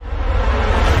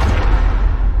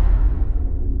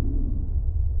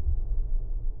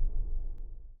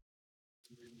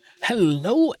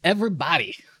Hello,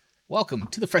 everybody. Welcome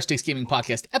to the Fresh Takes Gaming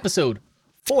Podcast, episode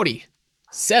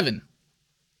 47.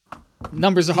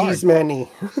 Numbers are hard. These many.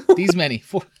 These many.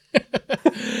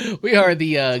 We are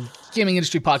the gaming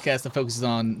industry podcast that focuses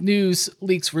on news,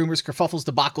 leaks, rumors, kerfuffles,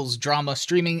 debacles, drama,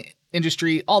 streaming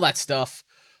industry, all that stuff.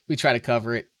 We try to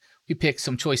cover it. We pick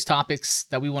some choice topics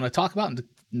that we want to talk about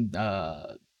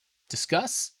and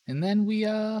discuss, and then we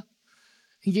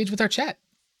engage with our chat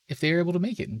if they're able to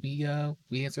make it. And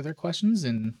we answer their questions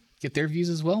and get their views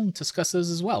as well and discuss those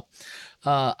as well.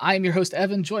 I am your host,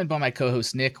 Evan, joined by my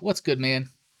co-host, Nick. What's good, man?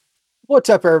 What's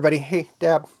up, everybody? Hey,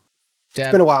 Dab.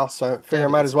 It's been a while, so I figure I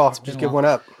might as well just give one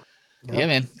up. Yeah,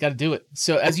 man. Got to do it.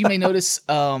 So as you may notice,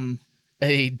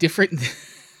 a different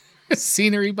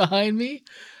scenery behind me.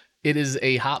 It is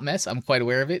a hot mess. I'm quite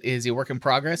aware of it. It is a work in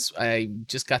progress. I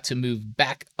just got to move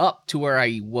back up to where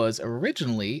I was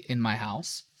originally in my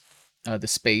house. The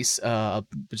space,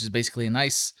 which is basically a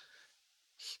nice,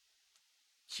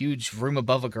 huge room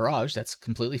above a garage that's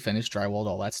completely finished, drywalled,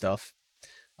 all that stuff.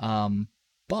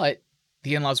 But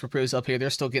the in-laws were pretty up here. They're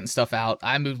still getting stuff out.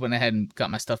 I went ahead and got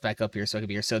my stuff back up here so I could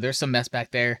be here. So there's some mess back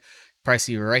there. Probably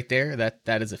see right there.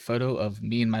 That is a photo of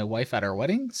me and my wife at our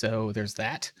wedding. So there's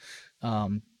that.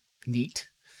 Neat.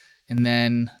 And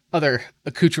then other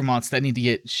accoutrements that need to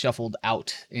get shuffled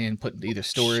out and put into either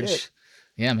storage. Shit.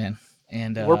 Yeah, man.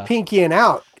 And we're pinkying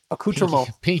out accoutrement.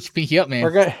 Pinky up,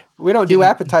 man. We don't do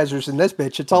appetizers in this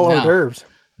bitch. It's all hors d'oeuvres.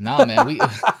 No, man.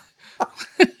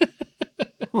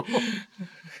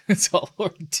 It's all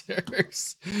hors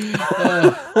d'oeuvres.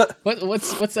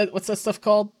 What's that stuff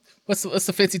called? What's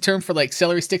the fancy term for like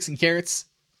celery sticks and carrots?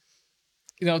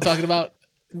 You know what I'm talking about?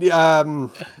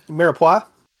 Mirepoix?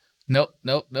 Nope.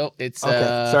 It's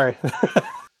okay, sorry.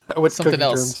 What's something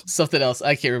else? Terms? Something else.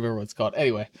 I can't remember what it's called.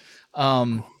 Anyway,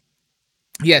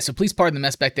 yeah. So please pardon the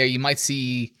mess back there. You might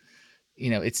see,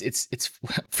 it's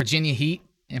Virginia heat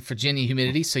and Virginia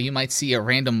humidity, so you might see a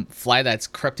random fly that's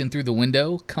crept in through the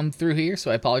window come through here.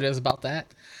 So I apologize about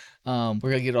that. We're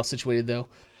gonna get it all situated though.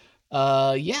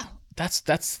 Yeah. That's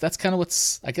kind of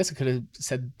what's. I guess I could have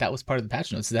said that was part of the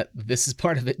patch notes. That this is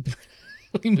part of it.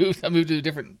 I moved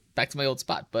to back to my old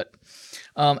spot. But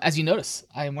as you notice,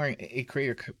 I am wearing a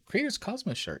Creators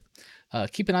Cosmos shirt.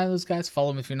 Keep an eye on those guys. Follow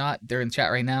them if you're not. They're in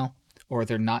chat right now, or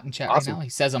they're not in chat right now. He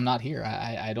says I'm not here.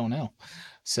 I don't know.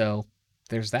 So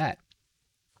there's that.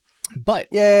 But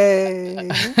yay!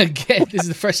 Again, this is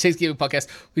the Fresh Takes Gaming Podcast.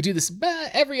 We do this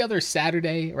every other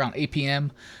Saturday around 8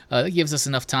 p.m. That gives us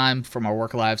enough time from our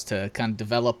work lives to kind of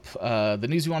develop the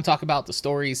news we want to talk about, the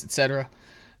stories, etc.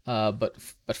 But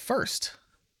first,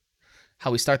 how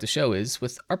we start the show is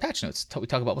with our patch notes. We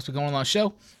talk about what's been going on the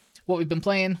show, what we've been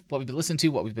playing, what we've been listening to,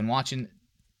 what we've been watching,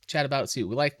 chat about it, see what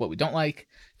we like, what we don't like,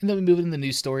 and then we move into the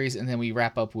news stories, and then we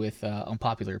wrap up with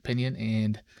unpopular opinion,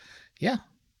 and yeah.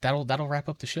 That'll wrap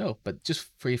up the show. But just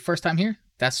for your first time here,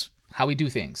 that's how we do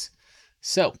things.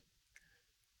 So,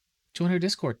 join our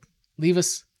Discord. Leave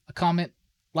us a comment,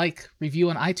 review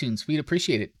on iTunes. We'd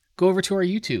appreciate it. Go over to our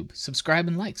YouTube, subscribe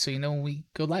and like, so you know when we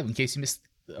go live in case you missed,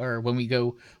 or when we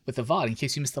go with the VOD in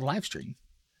case you missed the live stream.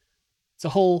 It's a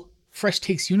whole Fresh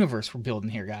Takes universe we're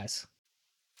building here, guys.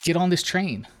 Get on this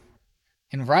train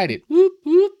and ride it. Whoop,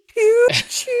 whoop.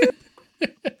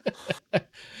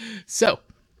 So,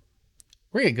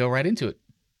 we're going to go right into it.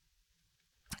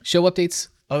 Show updates.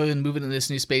 Other than moving into this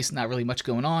new space, not really much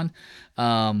going on.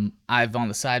 I've on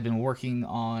the side been working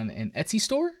on an Etsy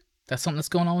store. That's something that's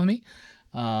going on with me.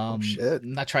 Shit.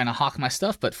 I'm not trying to hawk my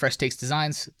stuff, but Fresh Takes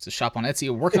Designs. It's a shop on Etsy.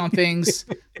 We're working on things.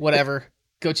 Whatever.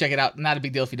 Go check it out. Not a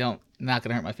big deal if you don't. Not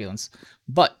going to hurt my feelings.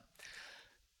 But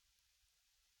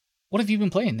what have you been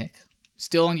playing, Nick?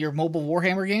 Still on your mobile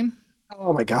Warhammer game?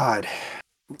 Oh my God.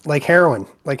 Like heroin,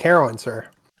 sir.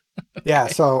 Yeah,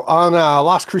 so on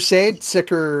Lost Crusade,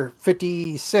 Sector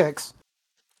 56,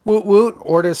 woot woot,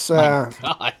 Ortis.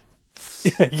 God.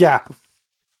 Yeah.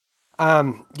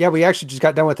 Yeah, we actually just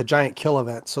got done with a giant kill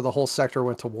event, so the whole sector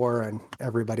went to war and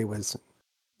everybody was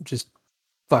just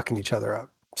fucking each other up.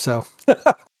 So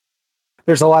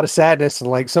there's a lot of sadness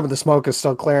and some of the smoke is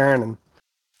still clearing and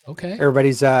okay,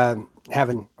 everybody's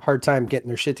having a hard time getting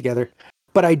their shit together.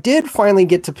 But I did finally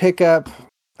get to pick up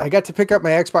my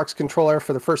Xbox controller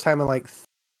for the first time in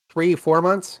 3-4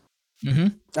 months. Mm-hmm.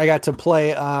 I got to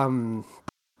play, what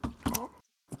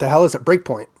the hell is it?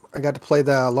 Breakpoint. I got to play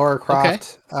the Lara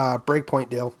Croft Breakpoint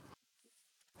deal.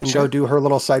 And go do her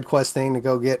little side quest thing to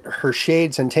go get her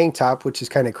shades and tank top, which is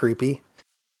kind of creepy.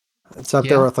 It's up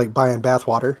there with buying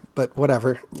bathwater, but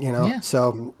whatever, Yeah.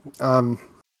 So, yeah,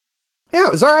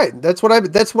 it was all right. That's what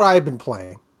I've been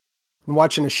playing. I'm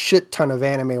watching a shit ton of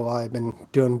anime while I've been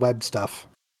doing web stuff.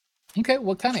 Okay,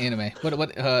 what kind of anime?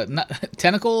 What not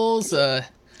tentacles?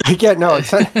 Yeah, no,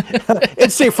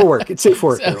 it's safe for work. It's safe for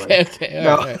work. Okay, okay, all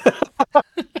No, right, all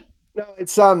right. no,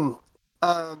 it's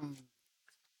well,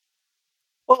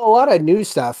 a lot of new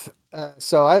stuff.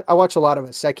 So I watch a lot of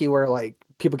Isekai where like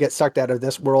people get sucked out of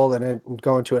this world and then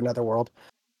go into another world.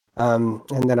 And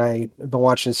then I've been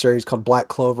watching a series called Black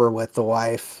Clover with the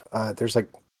wife. There's like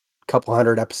a couple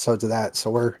hundred episodes of that.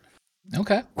 So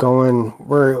Okay,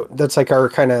 that's like our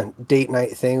kind of date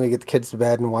night thing. We get the kids to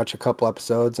bed and watch a couple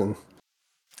episodes, and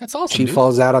that's awesome, she dude.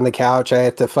 falls out on the couch. I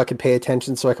have to fucking pay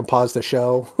attention so I can pause the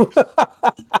show.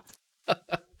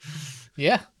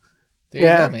 Yeah, there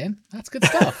Yeah. you go, man. That's good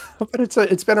stuff. But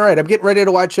it's been all right. I'm getting ready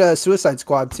to watch Suicide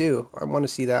Squad too. I want to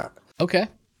see that. Okay,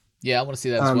 yeah, I want to see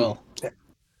that as well.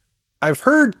 I've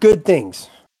heard good things.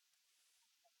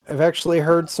 I've actually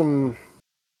heard some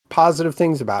positive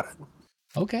things about it.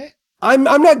 Okay, I'm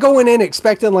not going in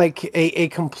expecting like a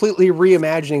completely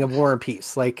reimagining of War and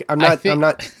Peace. Like I'm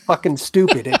not fucking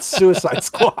stupid. It's Suicide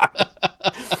Squad.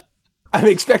 I'm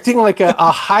expecting like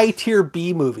a high tier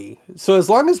B movie. So as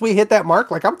long as we hit that mark,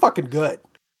 like I'm fucking good.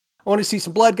 I want to see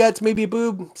some blood guts, maybe a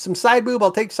boob, some side boob.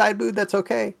 I'll take side boob. That's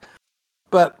okay.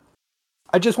 But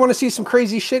I just want to see some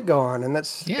crazy shit go on, and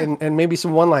and maybe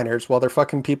some one-liners while they're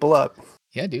fucking people up.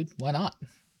 Yeah, dude. Why not?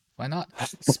 Why not?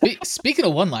 Speaking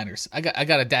of one-liners, I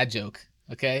got a dad joke.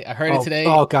 Okay, I heard it today.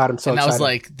 Oh God, I'm so excited. And I was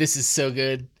like, "This is so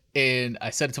good." And I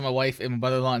said it to my wife and my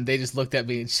brother-in-law, and they just looked at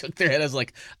me and shook their head. I was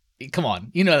like, "Come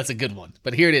on, you know that's a good one."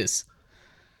 But here it is.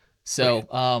 So,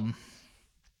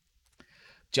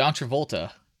 John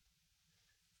Travolta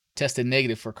tested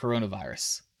negative for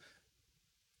coronavirus.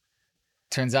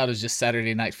 Turns out it was just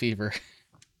Saturday Night Fever.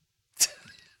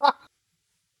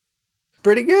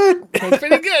 Pretty good. It's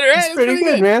pretty good, right? It's pretty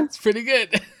good, man. It's pretty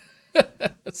good.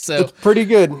 So it's pretty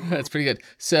good. That's pretty good.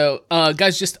 So,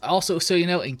 guys, just also so you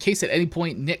know, in case at any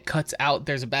point Nick cuts out,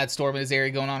 there's a bad storm in his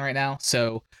area going on right now.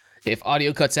 So, if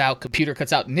audio cuts out, computer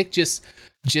cuts out, Nick just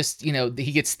he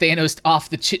gets Thanos off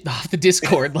the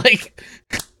Discord, like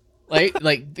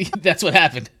that's what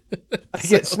happened. I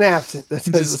get snapped.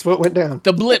 That's what went down.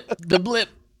 The blip.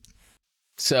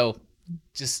 So,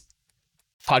 just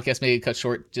podcast may get cut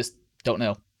short. Just don't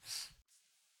know.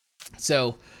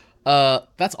 So,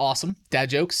 that's awesome. Dad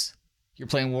jokes. You're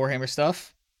playing Warhammer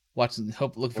stuff. Looking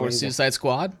forward to Suicide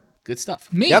Squad. Good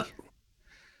stuff. Me. Yep.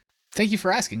 Thank you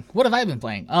for asking. What have I been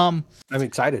playing? I'm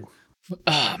excited.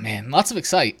 Oh man, lots of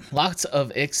excite.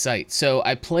 So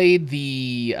I played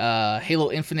the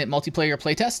Halo Infinite multiplayer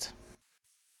playtest.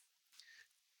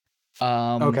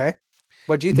 Okay.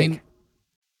 What'd you think?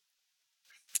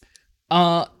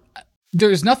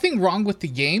 There's nothing wrong with the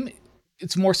game.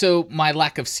 It's more so my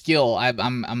lack of skill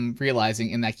I'm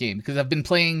realizing in that game, because I've been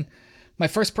playing, my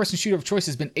first person shooter of choice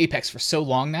has been Apex for so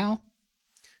long now.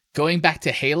 Going back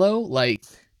to Halo, like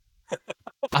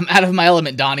I'm out of my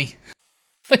element, Donnie.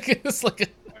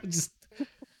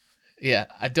 Yeah,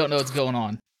 I don't know what's going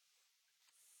on.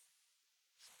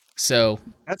 So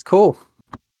that's cool.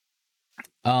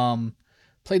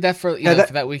 Played that for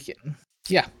for that weekend.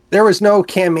 Yeah. There was no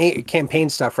campaign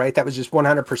stuff, right? That was just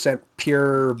 100%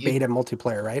 pure beta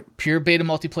multiplayer, right? Pure beta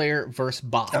multiplayer versus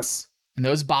bots. And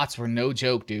those bots were no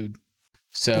joke, dude.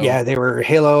 So yeah, they were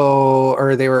Halo,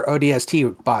 or they were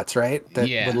ODST bots, right? That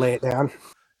would lay it down.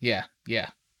 Yeah.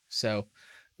 So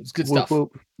it's good stuff.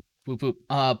 Whoop whoop.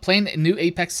 Playing a new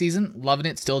Apex season, loving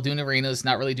it. Still doing arenas,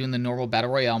 not really doing the normal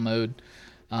battle royale mode.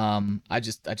 I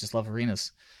just love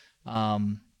arenas.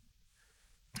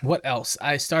 What else?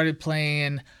 I started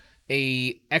playing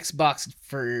a Xbox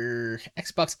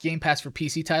Game Pass for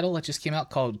PC title that just came out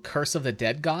called Curse of the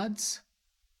Dead Gods.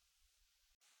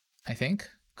 I think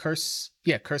Curse of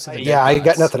the Dead Gods. I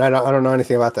got nothing. I don't know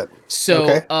anything about that. So,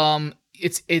 okay.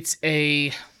 It's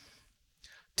a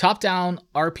top-down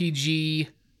RPG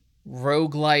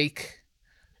roguelike.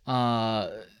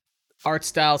 Art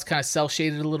style's kind of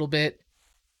cel-shaded a little bit.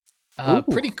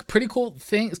 Pretty cool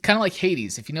thing. It's kind of like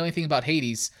Hades. If you know anything about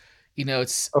Hades,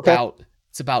 it's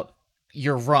about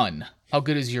your run. How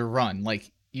good is your run?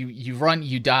 Like you run,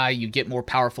 you die, you get more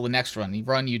powerful the next run. You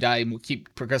run, you die, and we'll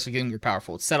keep progressively getting more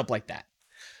powerful. It's set up like that.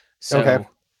 So,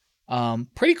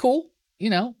 pretty cool.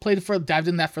 Dived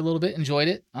in that for a little bit, enjoyed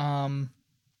it. But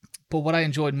what I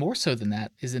enjoyed more so than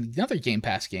that is another Game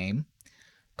Pass game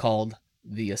called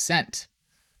The Ascent.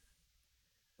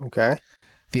 Okay.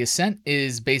 The Ascent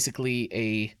is basically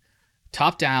a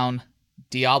top-down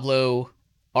Diablo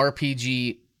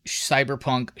RPG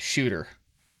cyberpunk shooter.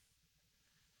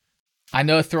 I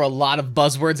know I throw a lot of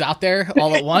buzzwords out there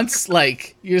all at once.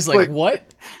 Like, you're just like, what?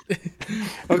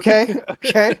 Okay.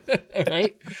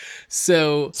 Right?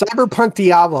 So cyberpunk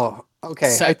Diablo.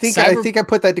 Okay, I think I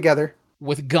put that together.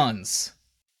 With guns.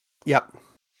 Yep.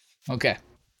 Okay.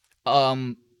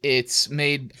 It's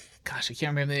made. Gosh, I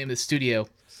can't remember the name of the studio.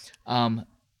 I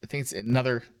think it's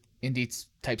another indie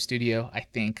type studio. I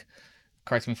think.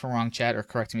 Correct me if I'm wrong, chat, or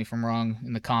correct me if I'm wrong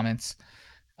in the comments.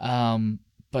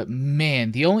 But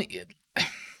man,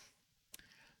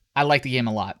 I like the game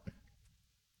a lot.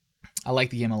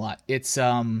 It's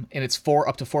and it's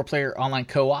up to 4-player online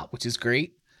co-op, which is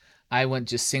great. I went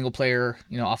just single player,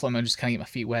 offline mode, just kind of get my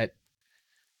feet wet.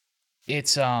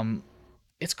 It's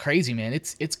crazy, man.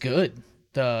 It's good.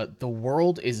 The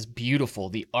world is beautiful.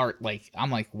 The art, like,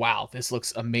 I'm like, wow, this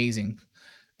looks amazing.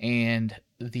 And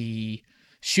the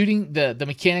shooting, the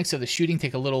mechanics of the shooting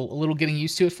take a little getting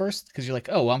used to at first, because you're like,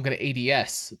 oh, well, I'm gonna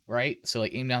ADS, right? So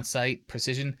like aim down sight,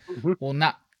 precision. Mm-hmm. Well,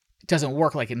 it doesn't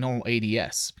work like a normal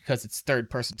ADS because it's third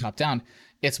person top down.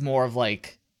 It's more of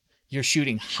like you're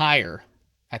shooting higher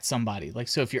at somebody. Like,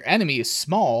 so if your enemy is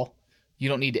small, you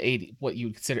don't need to what you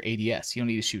would consider ADS. You don't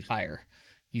need to shoot higher.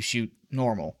 You shoot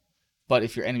normal. But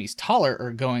if your enemy's taller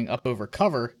or going up over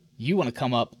cover, you want to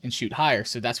come up and shoot higher.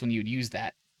 So that's when you would use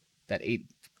that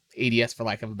ADS, for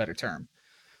lack of a better term.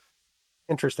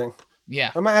 Interesting.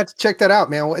 Yeah. I might have to check that out,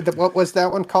 man. What was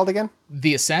that one called again?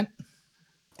 The Ascent.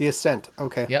 The Ascent.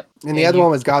 Okay. Yep. And the other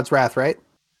one was God's Wrath, right?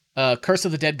 Curse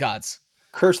of the Dead Gods.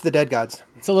 Curse of the Dead Gods.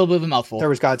 It's a little bit of a mouthful. There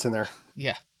was gods in there.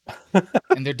 Yeah.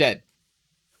 And they're dead.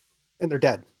 And they're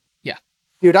dead. Yeah.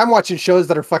 Dude, I'm watching shows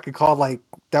that are fucking called like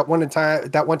that one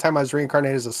time I was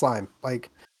reincarnated as a slime. Like,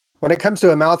 when it comes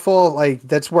to a mouthful, like,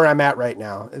 that's where I'm at right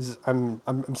now. Is I'm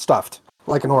stuffed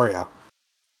like an Oreo.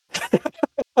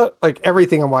 Like,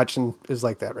 everything I'm watching is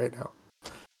like that right now.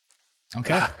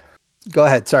 Okay. Go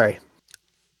ahead. Sorry.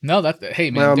 No,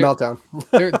 hey man. Meltdown.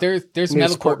 There's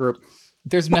metalcore group.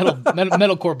 There's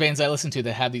metalcore bands I listen to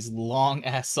that have these long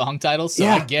ass song titles. So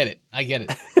yeah. I get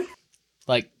it.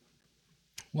 Like,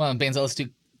 one of the bands I listen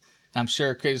to, I'm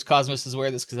sure Creators Cosmos is aware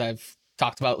of this because I've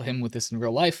talked about him with this in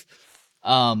real life.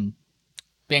 Band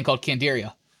called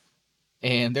Candiria.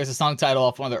 And there's a song title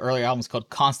off one of the earlier albums called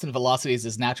Constant Velocity is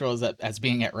as natural as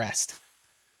being at rest.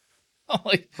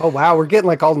 Like, oh wow, we're getting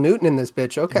like all Newton in this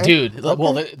bitch. Okay, dude. Okay.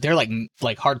 Well, they're like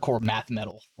hardcore math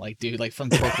metal. Like, dude, like from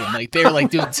Brooklyn. Like, they're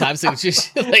like doing time signatures.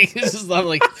 Like, this is not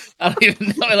like, I don't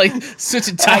even know. Like,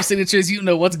 switching time signatures. You don't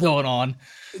know what's going on.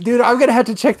 Dude, I'm gonna have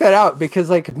to check that out because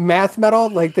like math metal,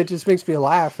 like that just makes me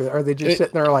laugh. Are they just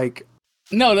sitting there like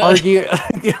argue,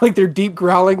 like they're deep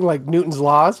growling like Newton's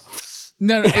laws?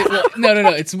 No.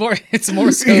 It's more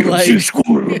so like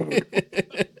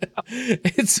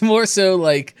it's more so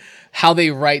like how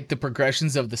they write the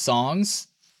progressions of the songs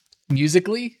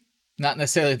musically, not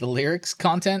necessarily the lyrics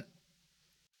content.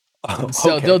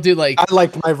 So okay. They'll do like, I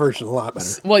liked my version a lot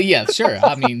better. Well, yeah, sure.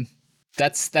 I mean,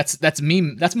 that's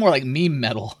meme. That's more like meme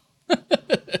metal.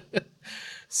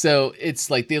 So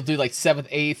it's like they'll do like 7th,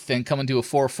 8th, and come and do a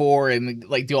 4/4 and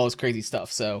like do all this crazy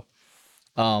stuff. So,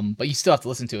 but you still have to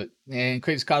listen to it. And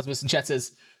Creators Cosmos in chat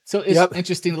says, so it's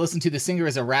interesting to listen to. The singer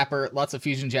as a rapper, lots of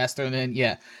fusion jazz thrown in.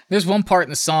 Yeah, there's one part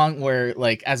in the song where,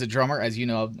 like, as a drummer, as you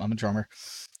know, I'm a drummer,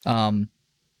 out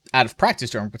of practice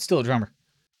drummer, but still a drummer.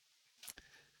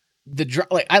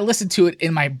 Like, I listened to it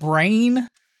in my brain,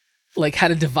 like, had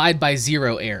a divide by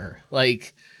zero error.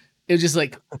 Like, it was just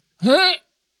like, huh?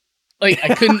 Like,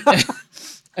 I couldn't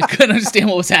understand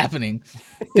what was happening.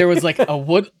 There was like a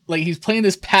wood, like he's playing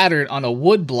this pattern on a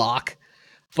wood block,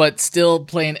 but still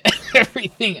playing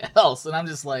everything else. And I'm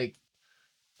just like,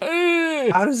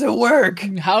 how does it work?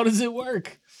 How does it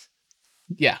work?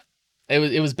 Yeah,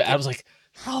 it was bad. I was like,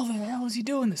 how the hell is he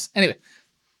doing this? Anyway,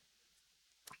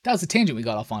 that was a tangent we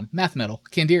got off on. Math Metal,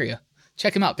 Candiria.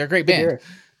 Check them out. They're a great band.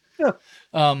 Yeah.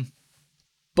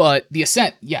 But The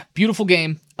Ascent, yeah, beautiful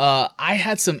game. I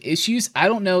had some issues. I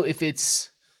don't know if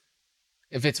it's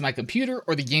my computer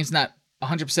or the game's not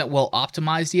 100% well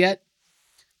optimized yet.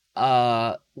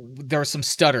 There was some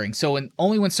stuttering. So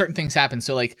only when certain things happen.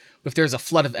 So like if there's a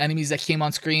flood of enemies that came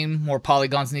on screen, more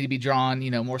polygons need to be drawn,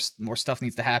 more stuff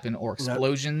needs to happen, or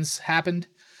explosions happened.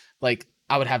 Like,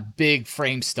 I would have big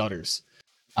frame stutters.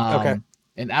 Okay.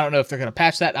 And I don't know if they're going to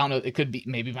patch that. I don't know. It could be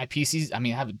maybe my PCs. I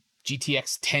mean, I have a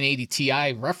GTX 1080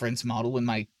 Ti reference model in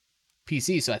my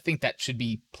PC, so I think that should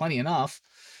be plenty enough.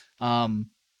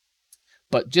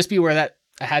 But just be aware that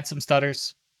I had some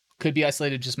stutters. Could be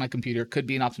isolated just my computer. Could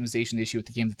be an optimization issue with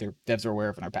the game that their devs are aware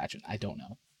of and are patching. I don't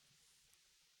know.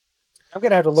 I'm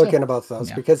gonna have to look into both of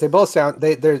those because they both sound.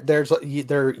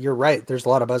 You're right. There's a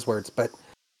lot of buzzwords, but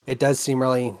it does seem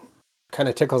really kind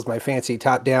of tickles my fancy.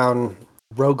 Top down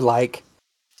roguelike.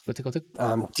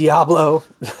 Diablo,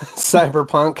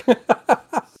 Cyberpunk.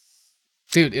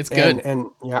 Dude, it's good. And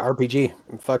yeah, RPG.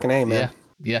 Fucking A, man.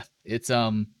 Yeah. It's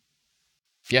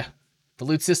yeah. The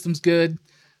loot system's good.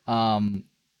 The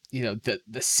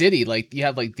city, like you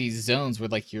have like these zones where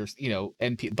like you're, a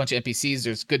bunch of NPCs.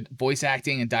 There's good voice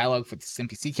acting and dialogue for the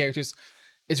NPC characters.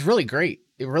 It's really great.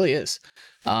 It really is.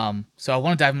 So I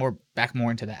want to dive back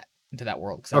more into that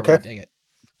world because I really dig it.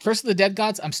 Curse of the Dead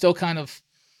Gods, I'm still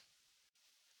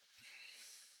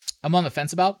I'm on the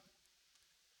fence about.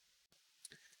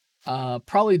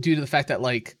 Probably due to the fact that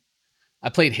like I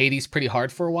played Hades pretty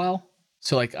hard for a while,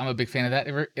 so like I'm a big fan of that.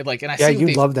 You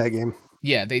love that game.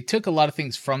 Yeah, they took a lot of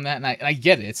things from that, and I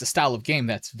get it. It's a style of game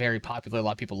that's very popular. A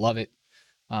lot of people love it.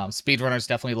 Speedrunners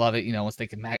definitely love it. Once they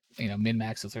can min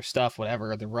max with their stuff,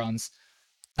 whatever their runs.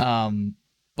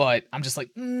 But I'm just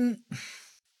like,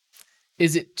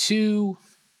 is it too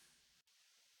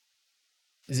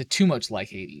much like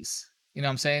Hades? You know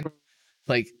what I'm saying?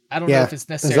 Like, I don't know if it's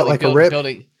necessarily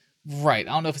building. Right.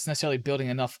 I don't know if it's necessarily building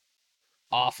enough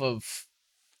off of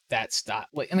that style.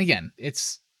 Like, and again,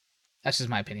 that's just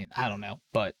my opinion. I don't know,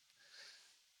 but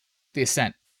The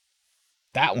Ascent,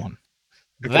 that one,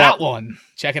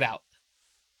 check it out.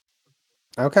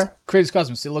 Okay. Creators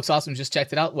Cosmos, it looks awesome. Just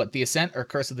checked it out. What, The Ascent or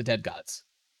Curse of the Dead Gods?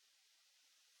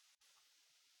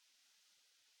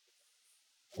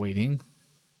 Waiting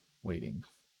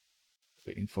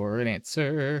for an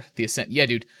answer. The Ascent. Yeah,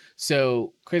 dude.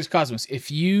 So, Creators Cosmos,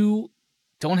 if you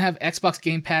don't have Xbox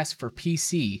Game Pass for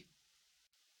PC,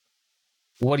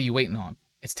 what are you waiting on?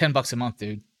 It's $10 a month,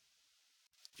 dude.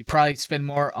 You probably spend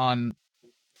more on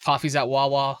coffees at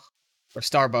Wawa or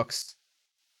Starbucks.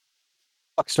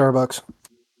 Fuck Starbucks.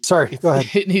 Sorry, go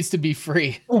ahead. It needs to be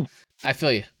free. I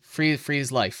feel you. Free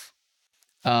is life.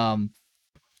 I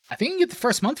think you can get the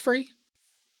first month free.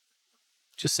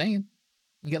 Just saying.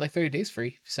 You get like 30 days free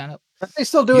if you sign up. Are they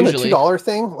still doing the $2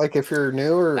 thing? Like if you're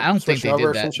new or I don't think they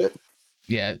did that. Shit?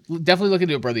 Yeah, definitely look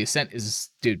into it, bro. The Ascent is,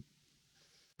 dude,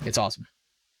 it's awesome.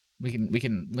 We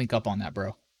can link up on that,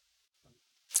 bro.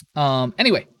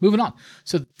 Anyway, moving on.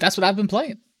 So that's what I've been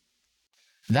playing.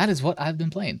 That is what I've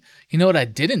been playing. You know what I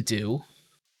didn't do?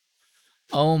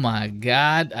 Oh my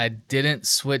god, I didn't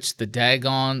switch the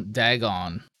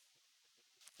daggone.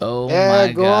 Oh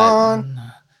my god.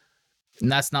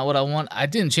 And that's not what I want. I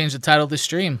didn't change the title of the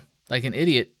stream like an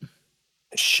idiot.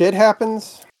 Shit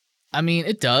happens. I mean,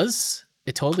 it does.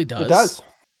 It totally does. It does.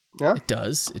 Yeah. It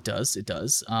does. It does. It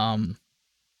does. Oh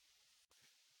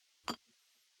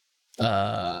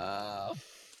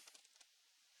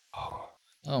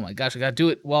my gosh, I gotta do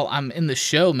it while I'm in the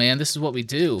show, man. This is what we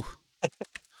do.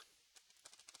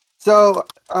 So,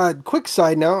 quick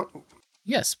side note.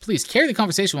 Yes, please carry the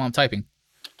conversation while I'm typing.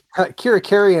 Kira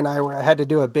Carey and I had to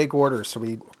do a big order, so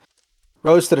we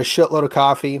roasted a shitload of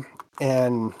coffee,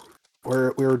 and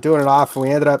we were doing it off, and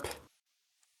we ended up.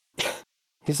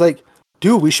 He's like,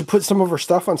 "Dude, we should put some of our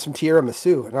stuff on some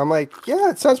tiramisu," and I'm like, "Yeah,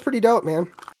 it sounds pretty dope, man."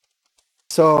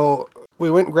 So we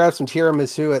went and grabbed some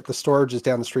tiramisu at the store just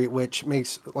down the street, which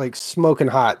makes like smoking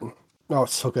hot. Oh,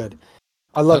 it's so good.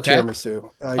 I love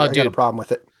tiramisu. I got a problem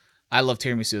with it. I love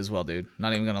tiramisu as well, dude.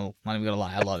 Not even gonna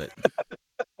lie. I love it.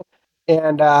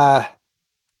 And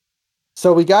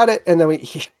so we got it, and then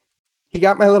he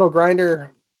got my little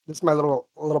grinder. This is my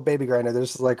little baby grinder.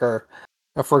 This is like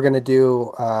if we're gonna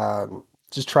do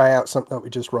just try out something that we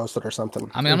just roasted or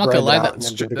something. I mean, I'm not gonna lie, that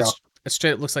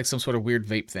straight looks like some sort of weird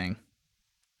vape thing.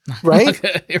 Right?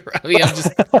 I mean, I'm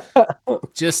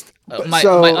just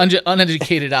my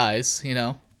uneducated eyes, you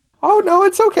know. Oh no,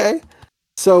 it's okay.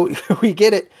 So we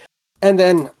get it, and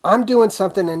then I'm doing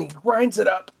something, and he grinds it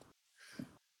up.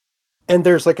 And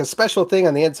there's like a special thing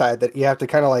on the inside that you have to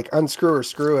kind of like unscrew or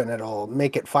screw, and it'll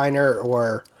make it finer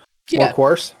or more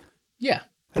coarse. Yeah.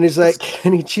 And he's like,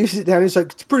 and he chews it down. He's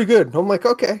like, "It's pretty good." And I'm like,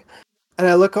 "Okay." And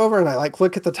I look over and I like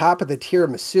look at the top of the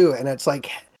tiramisu, and it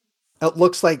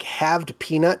looks like halved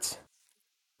peanuts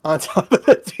on top of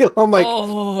the deal. I'm like,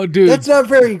 "Oh, dude, that's not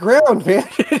very ground, man."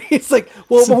 He's like,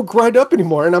 "Well, it won't grind up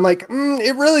anymore." And I'm like,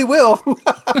 "It really will."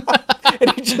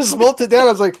 And he just molted it down.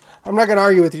 I was like, "I'm not gonna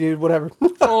argue with you, dude. Whatever."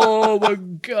 Oh my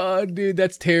god, dude,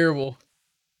 that's terrible.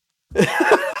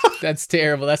 That's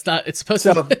terrible. That's not. It's supposed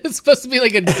to be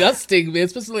like a dusting, man.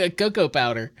 It's supposed to be like a cocoa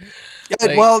powder.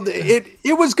 Yeah, well,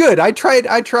 it was good. I tried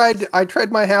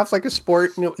my half like a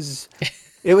sport, and it was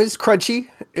crunchy.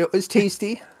 It was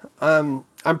tasty. I'm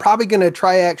probably gonna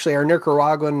try actually our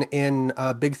Nicaraguan in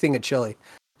a big thing of chili.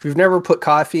 If you've never put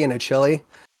coffee in a chili,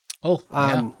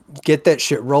 get that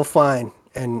shit real fine,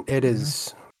 and it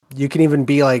is. You can even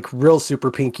be like real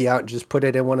super pinky out and just put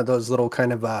it in one of those little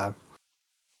kind of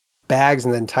bags,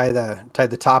 and then tie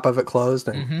the top of it closed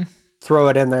and throw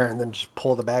it in there, and then just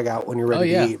pull the bag out when you're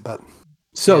ready to eat. But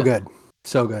good.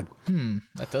 So good.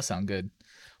 That does sound good.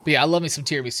 But yeah, I love me some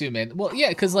tiramisu, man. Well, yeah,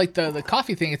 because like the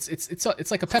coffee thing,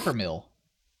 it's like a pepper mill.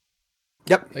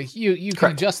 Yep. Like you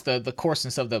can adjust the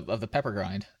coarseness of the pepper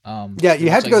grind. Yeah, you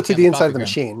have to go through the inside of the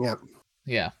machine. Yeah.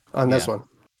 Yeah. On this one.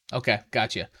 Okay,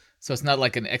 gotcha. So it's not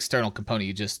like an external component;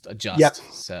 you just adjust. Yep.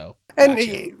 So and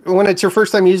when it's your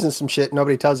first time using some shit,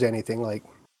 nobody tells you anything. Like,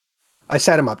 I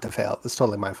set him up to fail. It's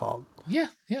totally my fault. Yeah.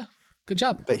 Good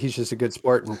job. But he's just a good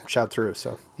sport and shot through.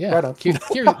 So yeah, right on.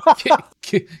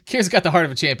 Kier's got the heart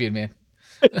of a champion, man.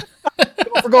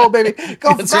 Go for gold, baby.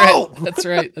 Go for gold. That's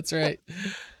right.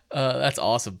 That's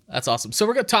awesome. So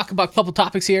we're going to talk about a couple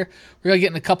topics here. We're going to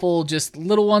get in a couple just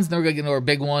little ones, and then we're going to get into our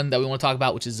big one that we want to talk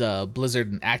about, which is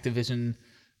Blizzard and Activision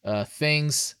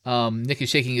things. Nick is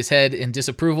shaking his head in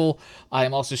disapproval. I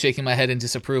am also shaking my head in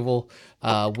disapproval.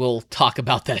 We'll talk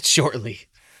about that shortly.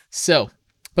 So,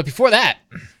 but before that,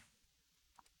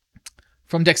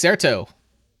 from Dexerto,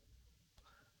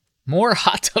 more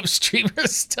hot tub streamer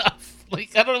stuff.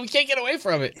 Like, I don't know, we can't get away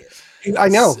from it. I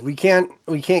know, we can't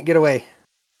get away.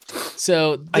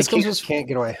 So this can't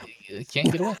get away.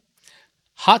 Can't get away.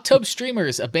 Hot tub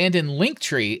streamers abandon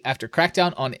Linktree after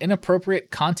crackdown on inappropriate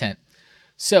content.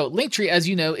 So Linktree, as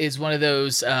you know, is one of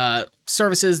those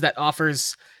services that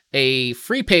offers a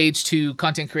free page to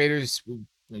content creators,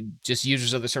 just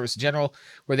users of the service in general,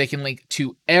 where they can link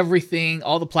to everything,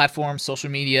 all the platforms,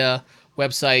 social media,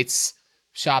 websites,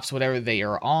 shops, whatever they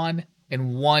are on,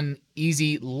 in one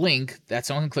easy link that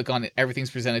someone can click on. Everything's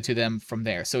presented to them from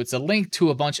there. So it's a link to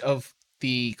a bunch of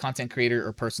the content creator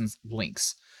or person's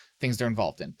links, things they're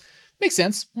involved in. Makes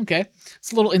sense. Okay.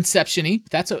 It's a little Inception-y.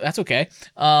 That's okay.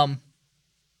 I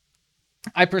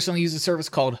personally use a service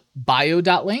called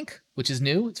bio.link, which is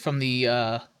new. It's from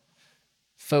the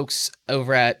folks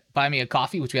over at Buy Me a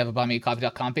Coffee, which we have a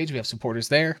buymeacoffee.com page. We have supporters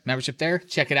there, membership there.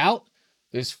 Check it out.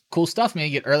 There's cool stuff, man.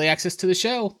 You get early access to the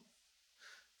show.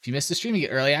 If you miss the stream, you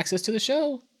get early access to the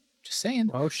show. Just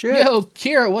saying. Oh, shit. Yo,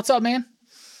 Kira, what's up, man?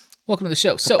 Welcome to the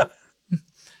show. So,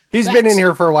 he's been in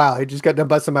here for a while. He just got done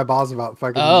busting my balls about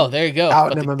fucking. Oh, there you go.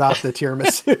 Outing him about the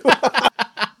tiramisu.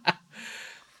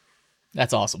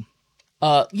 That's awesome.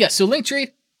 Yeah, so Linktree,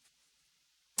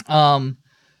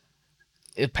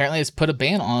 apparently has put a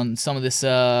ban on some of this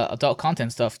adult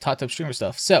content stuff, hot tub streamer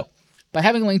stuff. So, by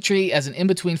having Linktree as an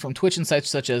in-between from Twitch and sites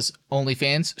such as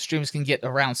OnlyFans, streamers can get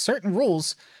around certain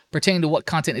rules pertaining to what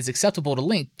content is acceptable to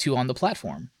link to on the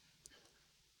platform.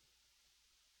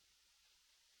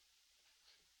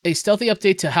 A stealthy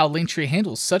update to how Linktree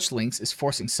handles such links is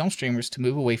forcing some streamers to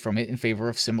move away from it in favor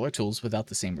of similar tools without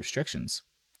the same restrictions.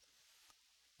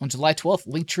 On July 12th,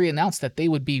 Linktree announced that they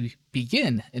would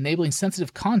begin enabling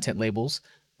sensitive content labels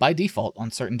by default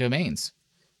on certain domains.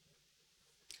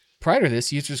 Prior to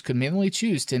this, users could manually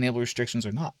choose to enable restrictions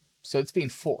or not, so it's being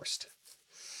forced.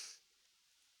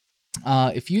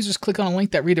 If users click on a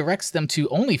link that redirects them to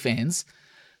OnlyFans,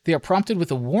 they are prompted with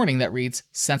a warning that reads,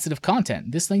 sensitive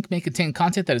content. This link may contain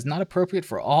content that is not appropriate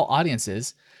for all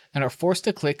audiences and are forced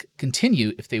to click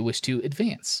continue if they wish to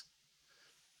advance.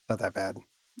 Not that bad.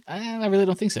 I really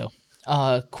don't think so.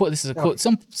 This is a quote.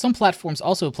 Some platforms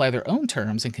also apply their own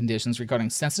terms and conditions regarding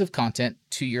sensitive content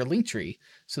to your Linktree,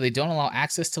 so they don't allow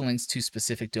access to links to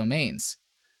specific domains.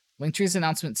 Linktree's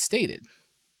announcement stated.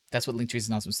 That's what Linktree's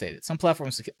announcement stated. Some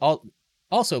platforms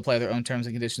also apply their own terms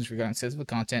and conditions regarding sensitive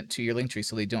content to your Linktree,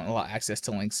 so they don't allow access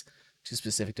to links to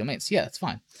specific domains. Yeah, that's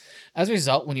fine. As a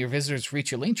result, when your visitors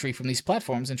reach your Linktree from these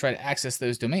platforms and try to access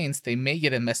those domains, they may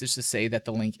get a message to say that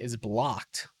the link is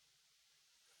blocked.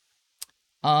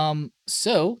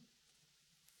 So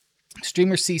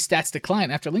streamers see stats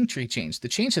decline after Linktree change. The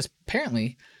change has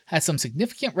apparently had some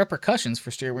significant repercussions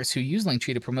for streamers who use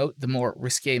Linktree to promote the more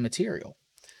risque material.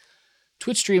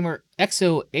 Twitch streamer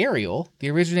Exo Ariel,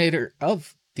 the originator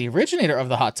of the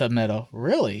hot tub meta,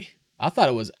 really? I thought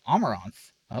it was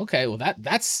Amaranth. Okay, well that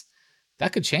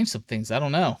could change some things. I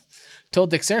don't know.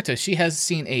 Told Dexerto she has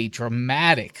seen a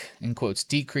dramatic, in quotes,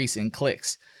 decrease in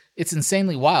clicks. It's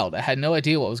insanely wild. I had no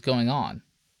idea what was going on.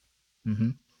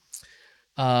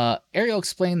 Ariel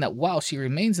explained that while she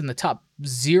remains in the top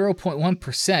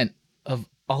 0.1% of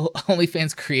all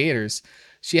OnlyFans creators,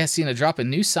 she has seen a drop in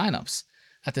new signups.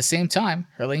 At the same time,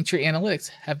 her Linktree analytics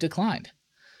have declined.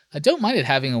 I don't mind it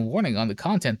having a warning on the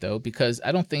content, though, because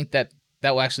I don't think that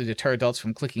will actually deter adults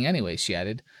from clicking anyway, she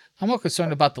added. I'm more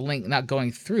concerned about the link not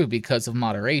going through because of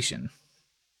moderation.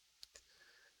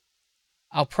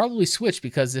 I'll probably switch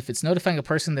because if it's notifying a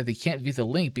person that they can't view the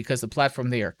link because the platform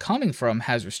they are coming from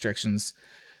has restrictions,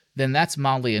 then that's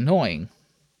mildly annoying.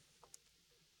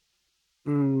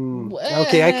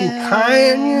 Okay,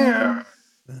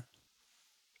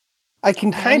 I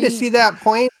can kind of see that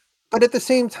point. but at the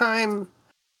same time,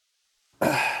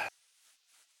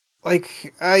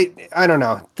 like I don't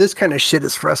know. This kind of shit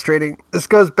is frustrating. This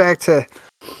goes back to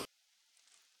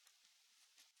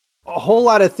a whole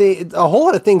lot of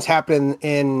things happen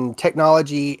in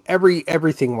technology,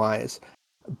 everything wise,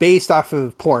 based off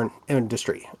of porn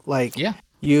industry. Like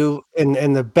you,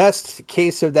 and the best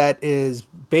case of that is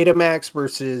Betamax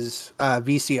versus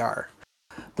VCR.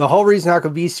 The whole reason how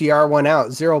come VCR went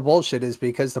out, zero bullshit, is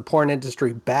because the porn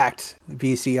industry backed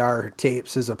VCR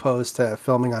tapes as opposed to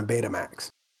filming on Betamax.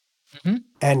 Mm-hmm.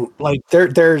 And like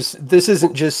this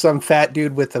isn't just some fat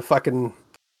dude with a fucking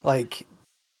like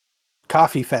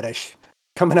coffee fetish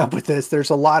coming up with this. There's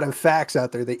a lot of facts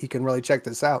out there that you can really check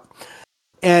this out.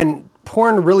 And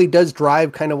porn really does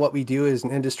drive kind of what we do as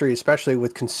an industry, especially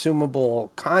with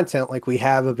consumable content like we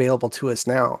have available to us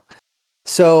now.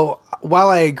 So while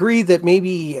I agree that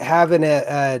maybe having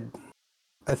a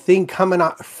thing coming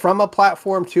up from a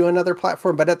platform to another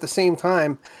platform, but at the same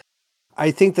time,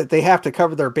 I think that they have to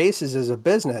cover their bases as a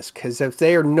business, because if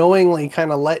they are knowingly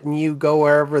kind of letting you go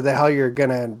wherever the hell you're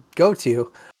going to go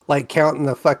to, like counting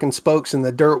the fucking spokes in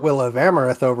the dirt wheel of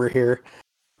Amaranth over here,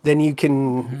 then you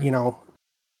can, you know,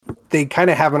 they kind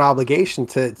of have an obligation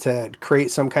to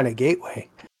create some kind of gateway,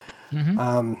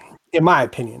 in my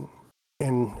opinion.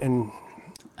 And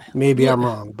maybe I'm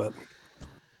wrong, but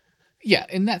yeah,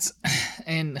 and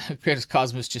Creators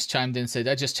Cosmos just chimed in and said,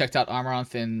 I just checked out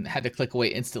Amaranth and had to click away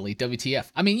instantly.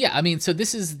 WTF. I mean, so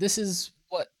this is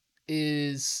what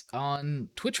is on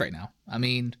Twitch right now. I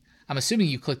mean, I'm assuming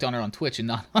you clicked on her on Twitch and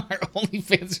not on her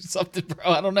OnlyFans or something,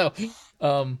 bro. I don't know.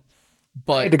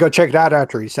 But I had to go check it out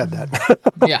after he said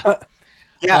that.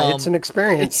 Yeah, it's an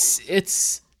experience.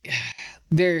 It's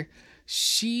there.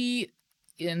 She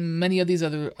and many of these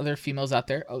other females out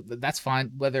there, that's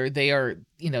fine. Whether they are,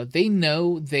 they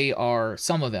know they are,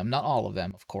 some of them, not all of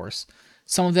them, of course.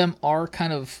 Some of them are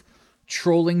kind of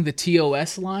trolling the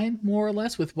TOS line more or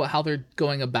less with how they're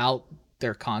going about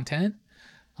their content.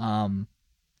 And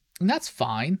that's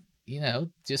fine.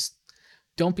 Just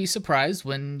don't be surprised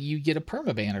when you get a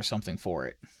permaban or something for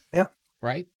it. Yeah.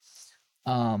 Right.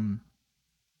 That's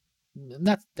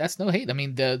no hate. I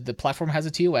mean, the platform has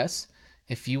a TOS.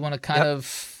 If you want to kind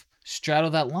of straddle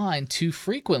that line too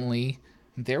frequently,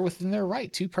 they're within their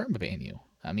right to permaban you.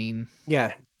 I mean,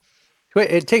 yeah,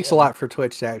 it takes a lot for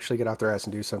Twitch to actually get off their ass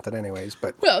and do something, anyways.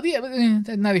 But but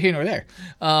neither here nor there.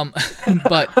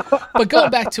 But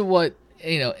going back to what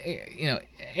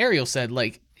Ariel said,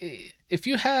 like, if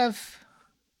you have,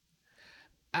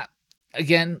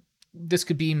 again, this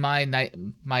could be my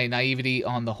naivety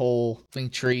on the whole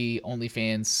Linktree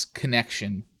OnlyFans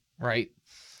connection, right?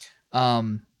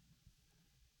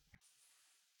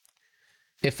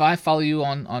 If I follow you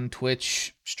on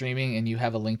Twitch streaming and you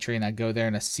have a Linktree and I go there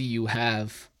and I see you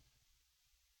have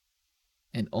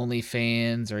an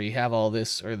OnlyFans or you have all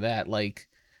this or that, like,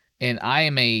 and I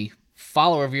am a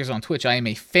follower of yours on Twitch, I am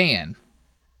a fan,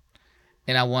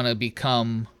 and I want to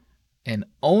become an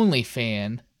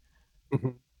OnlyFan,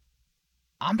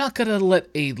 I'm not going to let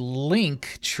a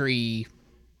Linktree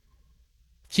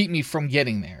keep me from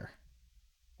getting there.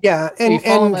 Yeah,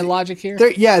 and my logic here.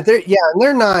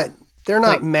 They're not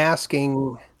like,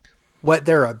 masking what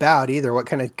they're about either. What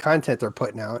kind of content they're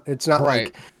putting out? It's not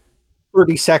like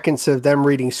 30 seconds of them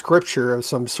reading scripture of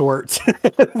some sort,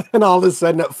 and all of a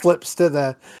sudden it flips to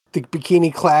the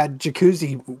bikini-clad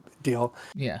jacuzzi deal.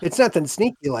 Yeah, it's nothing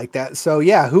sneaky like that. So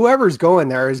yeah, whoever's going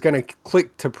there is going to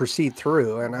click to proceed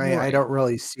through, and I don't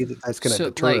really see that that's going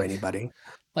to deter anybody.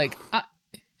 Like,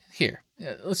 here,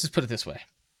 let's just put it this way.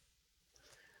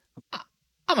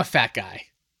 I'm a fat guy.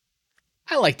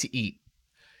 I like to eat.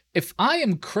 If I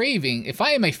am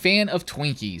a fan of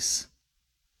Twinkies,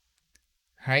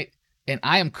 right, and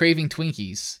I am craving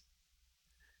Twinkies,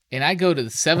 and I go to the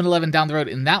 7-Eleven down the road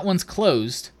and that one's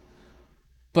closed,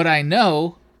 but I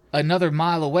know another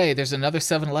mile away there's another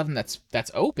 7-Eleven that's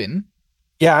open.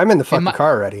 Yeah, I'm in the fucking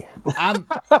car already.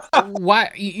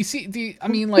 Why? You see,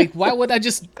 why would I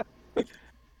just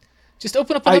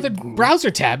open up another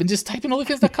browser tab and just type in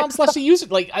OnlyFans.com/user?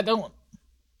 Like, I don't.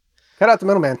 Cut out the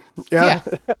middleman. Yeah.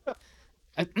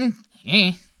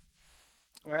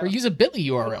 Or use a Bitly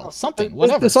URL, something,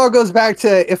 whatever. This all goes back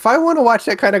to, if I want to watch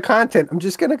that kind of content, I'm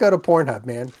just gonna go to Pornhub,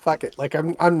 man. Fuck it. Like,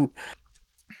 I'm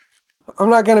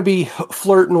not gonna be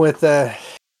flirting with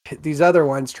these other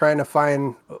ones trying to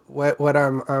find what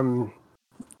I'm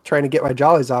trying to get my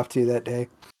jollies off to that day.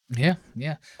 Yeah.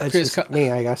 That's just me,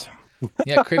 I guess.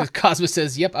 Yeah, Creative Cosmos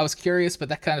says, yep, I was curious, but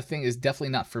that kind of thing is definitely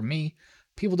not for me.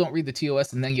 People don't read the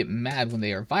TOS and then get mad when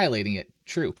they are violating it.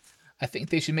 True. I think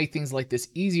they should make things like this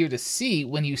easier to see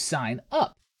when you sign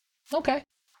up. Okay.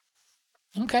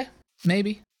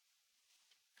 Maybe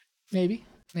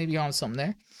on something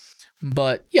there.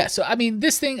 But yeah, so I mean,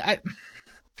 this thing, I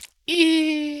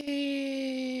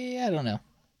don't know.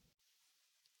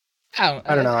 I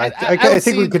don't know. I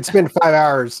think we could spend 5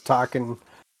 hours talking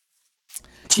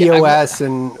TOS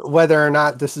and whether or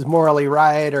not this is morally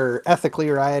right or ethically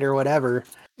right or whatever.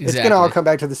 Exactly. It's going to all come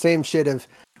back to the same shit of,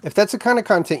 if that's the kind of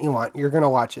content you want, you're going to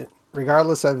watch it,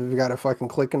 regardless of if you got to fucking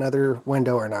click another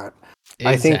window or not. Exactly.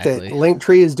 I think that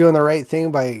Linktree is doing the right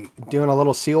thing by doing a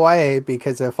little CYA,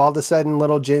 because if all of a sudden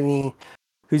little Jimmy,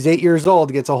 who's 8 years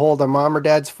old, gets a hold of mom or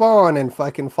dad's phone and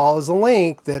fucking follows a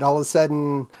link that all of a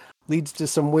sudden leads to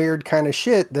some weird kind of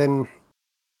shit, then...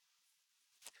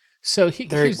 So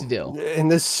here's the deal. In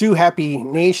this Sue happy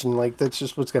nation, like, that's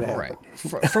just what's going to happen.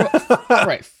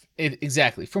 Right.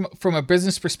 Exactly. From a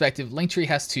business perspective, Linktree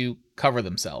has to cover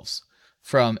themselves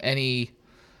from any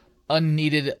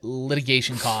unneeded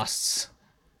litigation costs,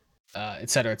 et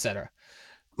cetera, et cetera.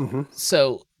 Mm-hmm.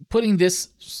 So putting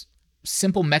this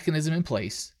simple mechanism in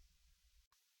place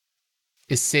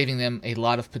is saving them a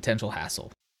lot of potential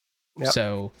hassle. Yep.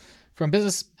 So from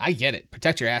business, I get it.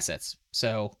 Protect your assets.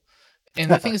 So, and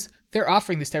the thing is, they're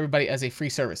offering this to everybody as a free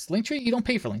service. Linktree, you don't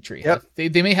pay for Linktree. Yep.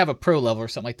 They may have a pro level or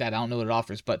something like that. I don't know what it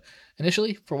offers, but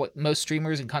initially, for what most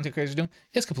streamers and content creators are doing,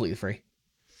 it's completely free.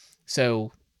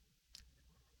 So,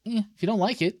 if you don't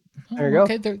like it, there you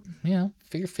go.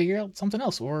 Figure out something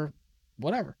else or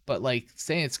whatever. But like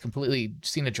saying it's completely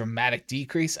seen a dramatic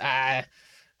decrease, I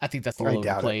think that's a little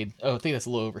overplayed. I think that's a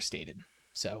little overstated.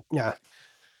 So yeah.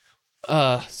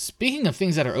 Speaking of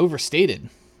things that are overstated,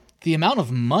 the amount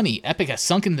of money Epic has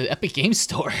sunk into the Epic Games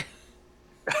Store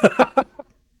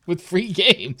with free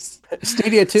games.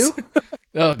 Stadia too?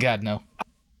 Oh God, no.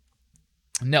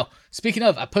 No. Speaking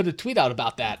of, I put a tweet out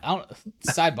about that.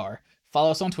 Sidebar.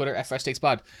 Follow us on Twitter at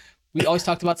FreshTakesPod. We always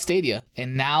talked about Stadia,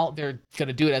 and now they're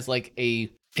gonna do it as like a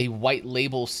white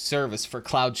label service for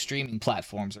cloud streaming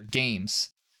platforms or games.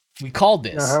 We called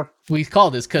this. Uh-huh. We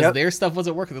called this because their stuff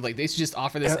wasn't working. They're like, they should just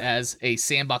offer this as a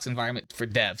sandbox environment for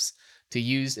devs to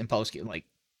use and publish. Like,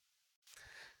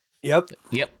 Yep.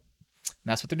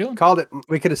 That's what they're doing. Called it.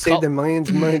 We could have saved them millions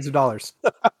and millions of dollars.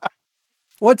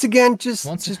 Once again, just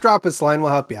drop us a line.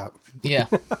 We'll help you out. Yeah.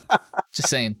 Just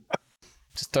saying.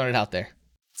 Just throwing it out there.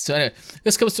 So anyway,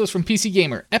 this comes to us from PC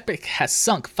Gamer. Epic has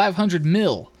sunk $500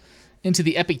 million into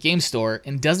the Epic Game Store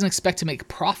and doesn't expect to make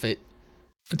profit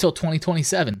until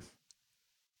 2027.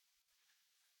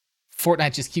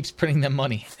 Fortnite just keeps printing them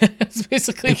money. That's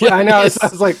basically what I know. It is. I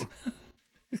was like,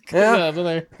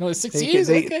 another 6 years.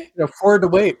 They okay. afford to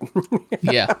wait.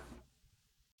 Yeah.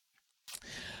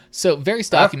 So various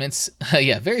documents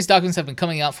have been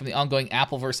coming out from the ongoing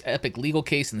Apple vs. Epic legal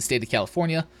case in the state of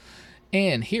California.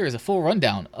 And here is a full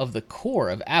rundown of the core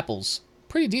of Apple's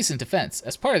pretty decent defense.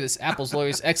 As part of this, Apple's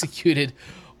lawyers executed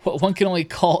what one can only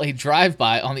call a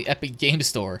drive-by on the Epic Game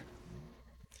Store,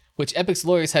 which Epic's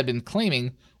lawyers had been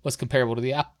claiming was comparable to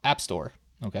the App Store.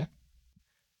 Okay.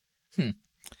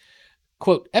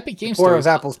 Quote, Epic Game Store of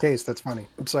Apple's case. That's funny.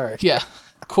 I'm sorry. Yeah.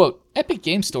 Quote, Epic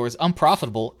Game Store is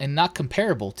unprofitable and not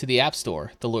comparable to the App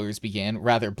Store, the lawyers began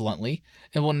rather bluntly,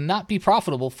 and will not be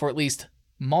profitable for at least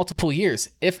multiple years,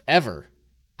 if ever.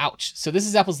 Ouch. So this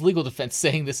is Apple's legal defense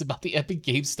saying this about the Epic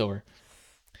Game Store.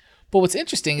 But what's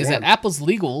interesting is that Apple's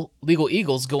legal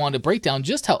eagles go on to break down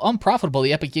just how unprofitable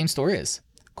the Epic Game Store is.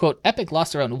 Quote, Epic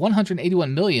lost around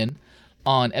 $181 million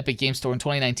on Epic Game Store in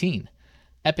 2019.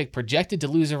 Epic projected to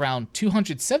lose around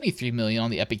 $273 million on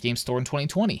the Epic Game Store in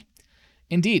 2020.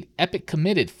 Indeed, Epic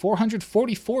committed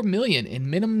 $444 million in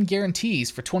minimum guarantees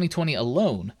for 2020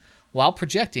 alone, while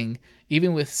projecting,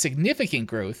 even with significant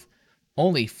growth,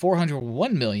 only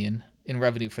 $401 million in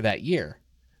revenue for that year.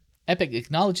 Epic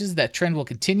acknowledges that trend will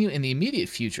continue in the immediate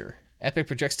future. Epic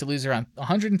projects to lose around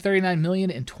 $139 million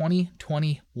in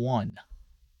 2021.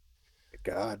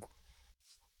 God.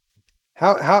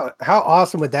 How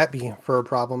awesome would that be for a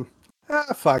problem?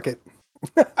 Fuck it.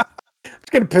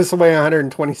 It's gonna piss away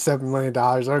 $127 million.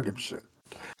 I don't give a shit.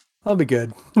 I'll be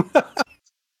good.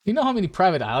 You know how many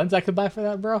private islands I could buy for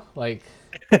that, bro? Like,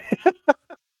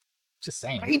 just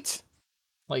saying. Right?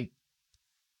 Like,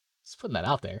 just putting that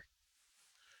out there.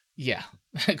 Yeah.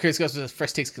 Chris goes with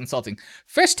Fresh Takes Consulting.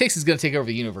 Fresh Takes is gonna take over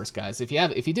the universe, guys. If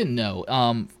you didn't know,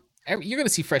 you're gonna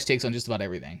see Fresh Takes on just about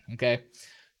everything. Okay.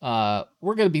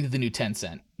 We're gonna be the new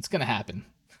Tencent. It's gonna happen.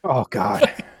 Oh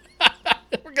God.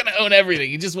 We're gonna own everything.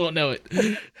 You just won't know it.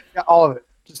 Yeah, all of it.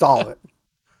 Just all of it.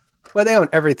 Well, they own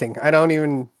everything.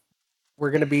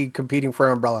 We're gonna be competing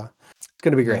for Umbrella. It's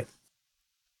gonna be great.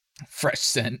 Fresh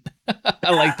scent.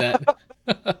 I like that.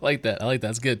 I like that.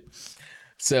 It's good.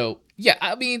 So yeah,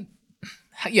 I mean,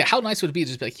 yeah, how nice would it be to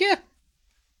just be like, yeah,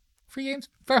 Free games,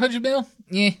 500 mil.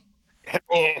 Yeah.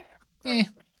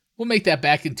 We'll make that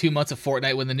back in 2 months of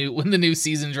Fortnite when the new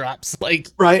season drops. Like,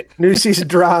 right, new season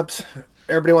drops.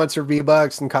 Everybody wants their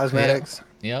V-Bucks and cosmetics.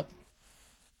 Yep.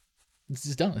 This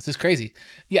is done. This is crazy.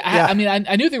 Yeah, Yeah. I mean,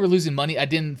 I knew they were losing money. I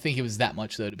didn't think it was that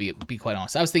much, though, to be quite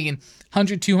honest. I was thinking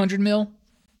 100, 200 mil.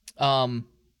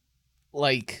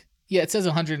 Like, yeah, it says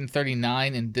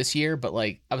 139 in this year, but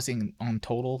like I was thinking on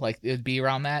total, like it would be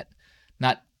around that,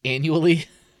 not annually.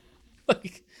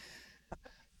 Like,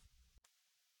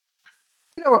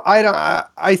 You know,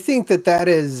 I think that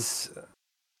is.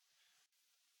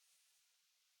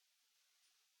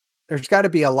 There's got to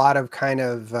be a lot of kind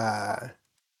of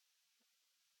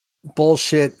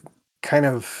bullshit kind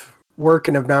of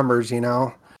working of numbers, you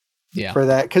know, for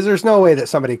that, because there's no way that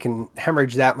somebody can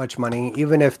hemorrhage that much money,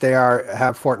 even if they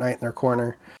have Fortnite in their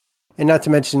corner, and not to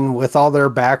mention with all their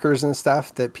backers and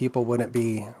stuff, that people wouldn't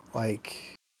be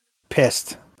like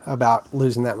pissed about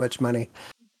losing that much money.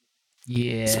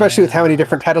 Yeah, especially with how many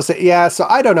different titles. So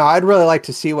I don't know. I'd really like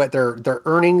to see what their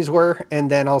earnings were, and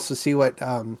then also see what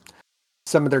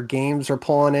some of their games are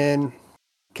pulling in,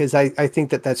 because I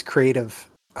think that's creative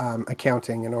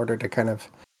accounting in order to kind of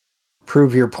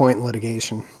prove your point in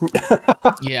litigation.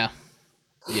 yeah.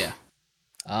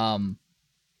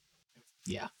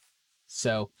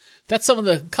 So that's some of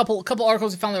the couple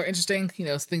articles we found that were interesting. You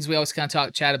know, things we always kind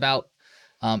of chat about.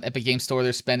 Epic Game Store,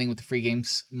 they're spending with the free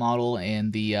games model,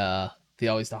 and the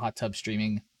hot tub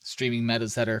streaming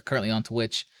metas that are currently on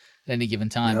Twitch at any given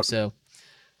time. Yep. So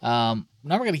now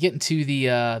we're going to get into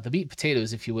the meat and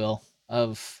potatoes, if you will,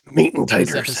 of meat and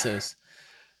these episodes.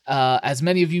 As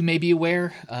many of you may be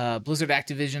aware, Blizzard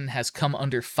Activision has come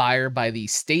under fire by the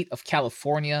state of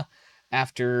California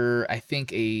after, I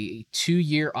think, a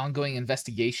 2-year ongoing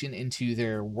investigation into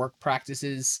their work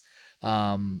practices,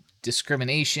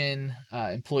 discrimination,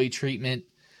 employee treatment,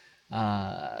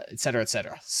 et cetera, et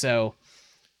cetera. So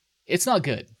it's not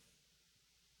good.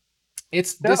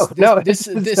 It's never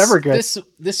good.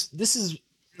 This is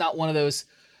not one of those,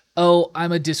 oh,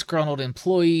 I'm a disgruntled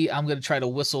employee, I'm going to try to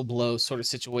whistleblow sort of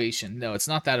situation. No, it's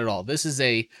not that at all. This is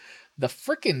the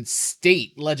freaking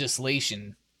state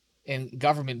legislation and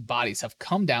government bodies have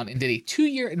come down and did a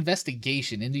 2-year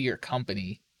investigation into your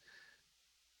company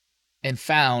and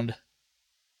found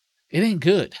it ain't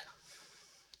good.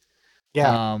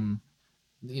 Yeah.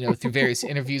 You know, through various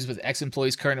interviews with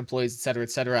ex-employees, current employees, et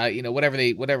cetera, you know, however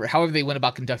they went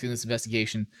about conducting this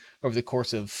investigation over the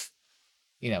course of,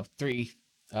 you know,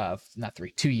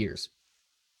 2 years.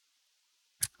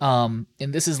 And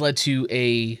this has led to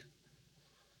a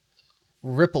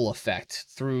ripple effect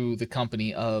through the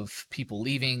company of people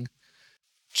leaving,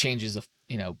 changes of,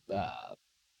 you know,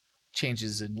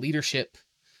 changes in leadership,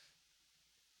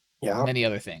 many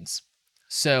other things.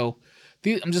 So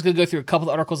I'm just going to go through a couple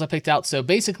of articles I picked out. So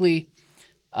basically,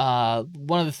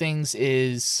 one of the things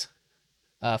is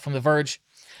from The Verge.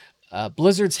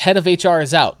 Blizzard's head of HR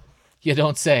is out. You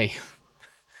don't say.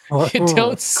 You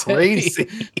don't say. Crazy.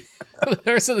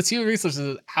 There's the human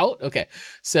resources out. Okay.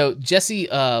 So Jesse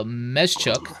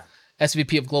Meszczyk,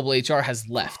 SVP of Global HR, has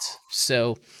left.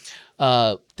 So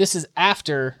this is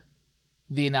after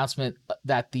the announcement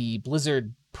that the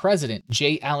Blizzard president,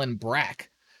 J. Allen Brack,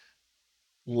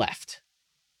 left.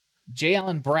 J.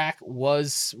 Allen Brack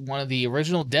was one of the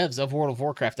original devs of World of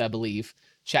Warcraft, I believe.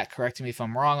 Chat, correct me if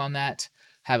I'm wrong on that.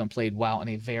 Haven't played WoW in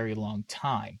a very long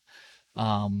time.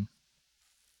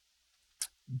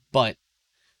 But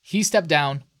he stepped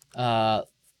down.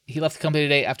 He left the company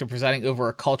today after presiding over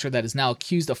a culture that is now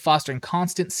accused of fostering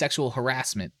constant sexual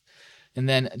harassment. And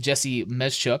then Jesse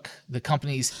Meszczyk, the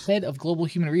company's head of global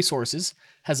human resources,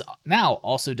 has now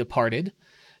also departed.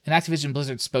 An Activision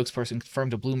Blizzard spokesperson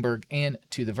confirmed to Bloomberg and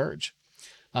to The Verge.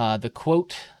 The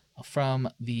quote from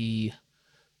the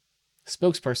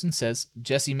spokesperson says,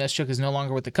 Jesse Meszczyk is no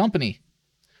longer with the company.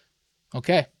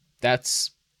 Okay, and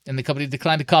the company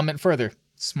declined to comment further.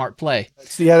 Smart play.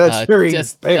 That's very.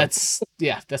 That's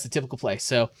a typical play.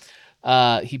 So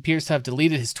he appears to have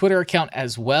deleted his Twitter account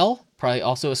as well. Probably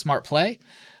also a smart play.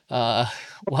 Just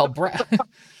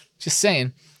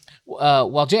saying.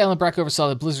 While J. Allen Brack oversaw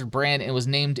the Blizzard brand and was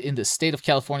named in the state of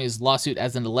California's lawsuit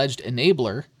as an alleged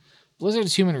enabler,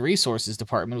 Blizzard's Human Resources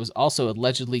Department was also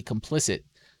allegedly complicit.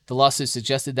 The lawsuit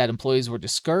suggested that employees were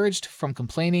discouraged from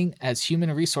complaining as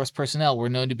human resource personnel were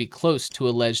known to be close to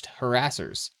alleged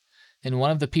harassers. And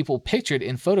one of the people pictured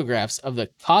in photographs of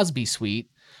the Cosby Suite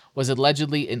was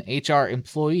allegedly an HR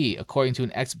employee, according to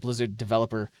an ex-Blizzard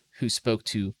developer who spoke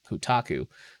to Kotaku.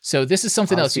 So this is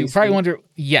something else. Cosby You probably Suite? wonder.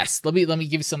 Yes, let me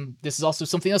give you some. This is also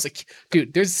something else. Like,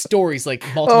 dude, there's stories like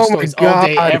multiple Oh my stories all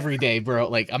day, God. every day, bro.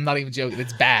 Like, I'm not even joking.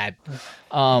 It's bad.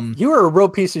 You are a real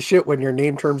piece of shit when your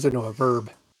name turns into a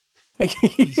verb. You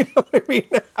know what I mean?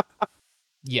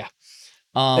 Yeah.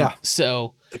 Yeah.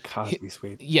 So The Cosby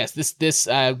Suite. yes, this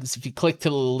if you click to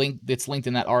the link that's linked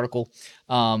in that article,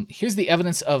 here's the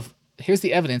evidence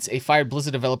a fired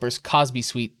Blizzard developer's Cosby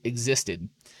Suite existed,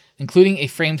 including a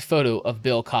framed photo of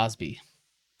Bill Cosby.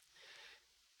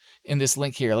 In this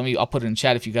link here, I'll put it in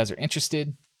chat if you guys are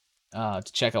interested to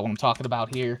check out what I'm talking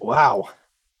about here. Wow.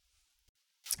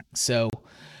 So,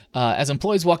 as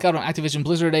employees walk out on Activision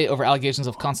Blizzard Day over allegations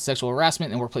of constant sexual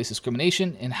harassment and workplace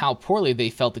discrimination and how poorly they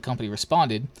felt the company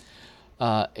responded,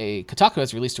 a Kotaku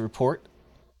has released a report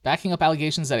backing up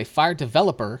allegations that a fired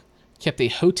developer kept a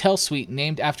hotel suite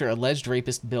named after alleged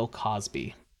rapist Bill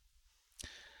Cosby.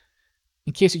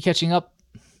 In case you're catching up,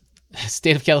 the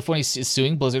state of California is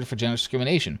suing Blizzard for gender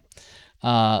discrimination.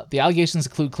 The allegations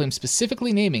include claims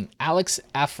specifically naming Alex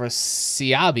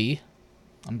Afrasiabi,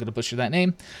 I'm going to butcher that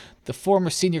name, the former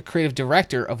senior creative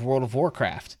director of World of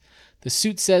Warcraft. The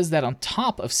suit says that on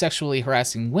top of sexually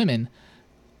harassing women,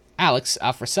 Alex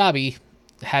Afrasiabi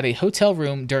had a hotel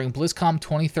room during BlizzCon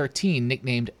 2013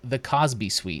 nicknamed the Cosby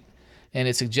Suite, and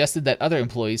it suggested that other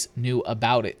employees knew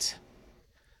about it.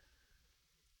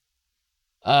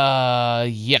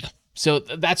 Yeah. So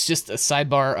that's just a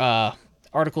sidebar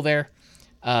article there.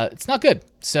 It's not good.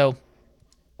 So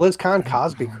BlizzCon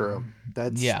Cosby Crew.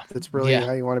 That's really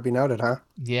how you want to be noted, huh?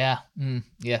 Yeah.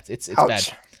 Yeah, it's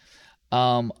Ouch.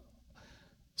 bad.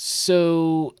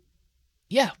 So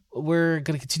yeah, we're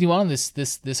going to continue on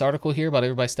this article here about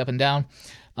everybody stepping down.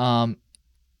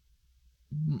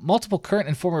 Multiple current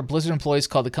and former Blizzard employees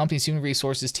called the company's human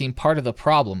resources team part of the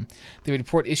problem. They would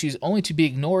report issues only to be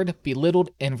ignored,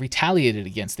 belittled, and retaliated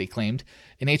against, they claimed.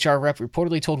 An HR rep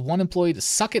reportedly told one employee to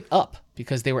suck it up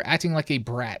because they were acting like a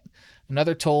brat.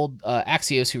 Another told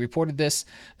Axios, who reported this,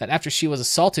 that after she was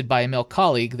assaulted by a male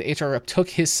colleague, the HR rep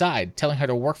took his side, telling her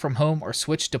to work from home or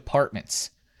switch departments.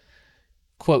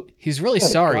 Quote, he's really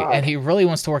sorry, and he really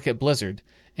wants to work at Blizzard,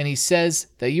 and he says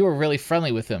that you were really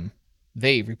friendly with him,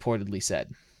 they reportedly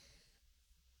said.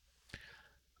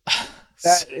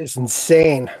 That is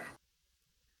insane.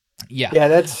 Yeah. Yeah,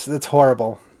 that's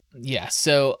horrible. Yeah,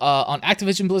 so on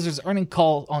Activision Blizzard's earnings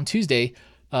call on Tuesday,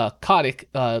 Kotick,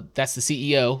 that's the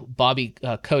CEO, Bobby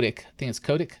Kotick, I think it's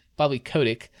Kotick, Bobby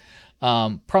Kotick,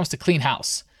 promised to clean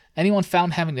house. Anyone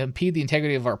found having to impede the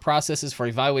integrity of our processes for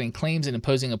evaluating claims and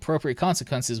imposing appropriate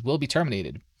consequences will be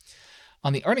terminated.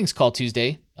 On the earnings call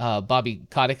Tuesday, Bobby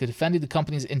Kotick defended the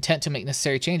company's intent to make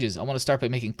necessary changes. I want to start by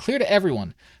making clear to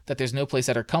everyone that there's no place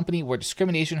at our company where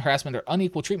discrimination, harassment, or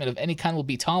unequal treatment of any kind will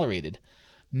be tolerated.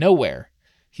 Nowhere,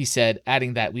 he said,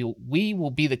 adding that we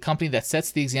will be the company that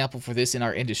sets the example for this in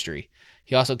our industry.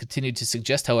 He also continued to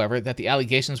suggest, however, that the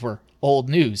allegations were old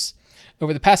news.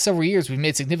 Over the past several years, we've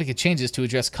made significant changes to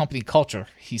address company culture,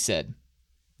 he said.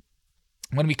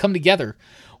 When we come together,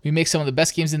 we make some of the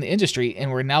best games in the industry,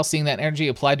 and we're now seeing that energy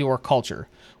applied to our culture,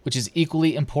 which is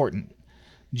equally important.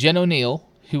 Jen O'Neill,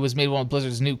 who was made one of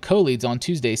Blizzard's new co-leads on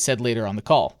Tuesday, said later on the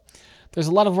call. There's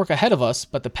a lot of work ahead of us,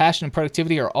 but the passion and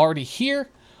productivity are already here.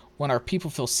 When our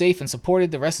people feel safe and supported,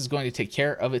 the rest is going to take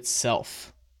care of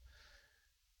itself.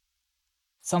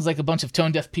 Sounds like a bunch of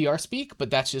tone-deaf PR speak, but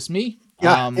that's just me.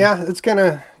 Yeah, it's kind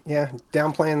of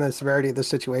downplaying the severity of the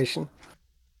situation.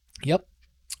 Yep.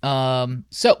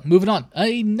 So moving on,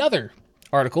 another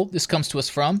article. This comes to us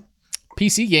from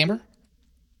PC Gamer.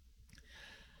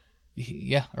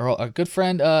 Yeah, our good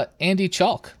friend Andy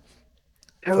Chalk.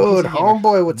 Dude,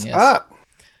 homeboy, what's up?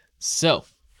 So,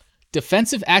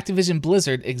 defensive Activision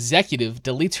Blizzard executive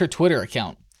deletes her Twitter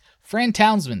account. Fran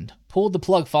Townsend pulled the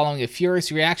plug following a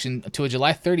furious reaction to a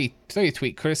July 30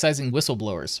 tweet criticizing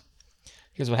whistleblowers.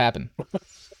 Here's what happened.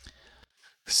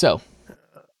 So,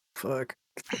 fuck.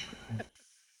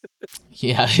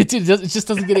 Yeah, it just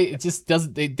doesn't get it. It just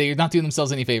doesn't. They're not doing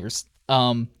themselves any favors.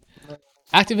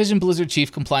 Activision Blizzard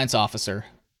Chief Compliance Officer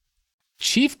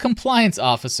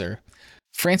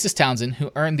Frances Townsend,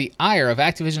 who earned the ire of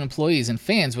Activision employees and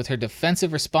fans with her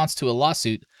defensive response to a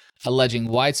lawsuit alleging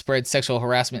widespread sexual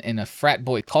harassment and a frat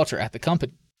boy culture at the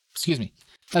company,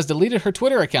 has deleted her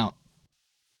Twitter account.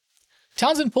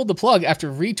 Townsend pulled the plug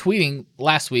after retweeting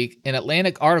last week an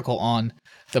Atlantic article on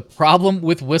the problem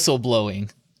with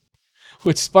whistleblowing,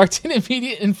 which sparked an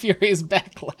immediate and furious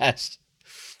backlash.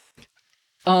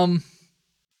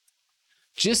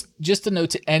 Just a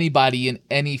note to anybody in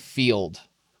any field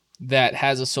that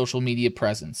has a social media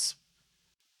presence.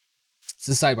 It's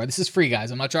a sidebar. This is free, guys.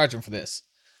 I'm not charging for this.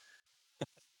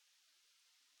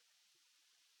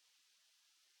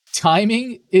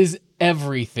 Timing is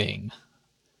everything.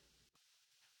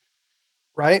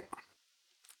 Right?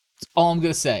 That's all I'm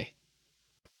going to say.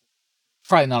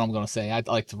 Probably not all I'm going to say. I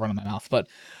like to run in my mouth, but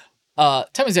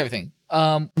timing is everything.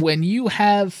 When you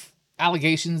have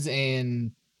allegations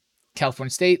in California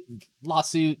State,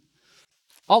 lawsuit,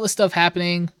 all this stuff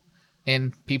happening,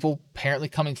 and people apparently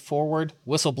coming forward,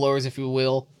 whistleblowers, if you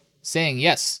will, saying,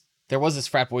 yes, there was this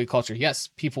frat boy culture. Yes,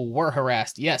 people were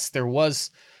harassed. Yes, there was,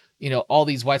 all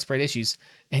these widespread issues.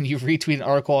 And you retweet an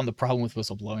article on the problem with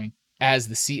whistleblowing as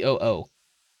the COO.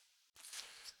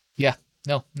 Yeah,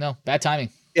 no, bad timing.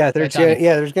 Yeah,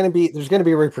 there's gonna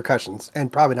be repercussions,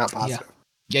 and probably not positive.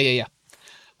 Yeah.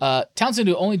 Townsend,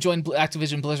 who only joined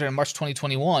Activision Blizzard in March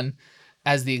 2021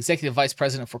 as the executive vice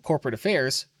president for corporate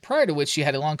affairs, prior to which she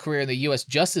had a long career in the U.S.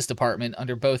 Justice Department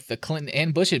under both the Clinton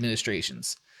and Bush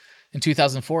administrations. In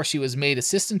 2004, she was made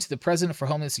assistant to the president for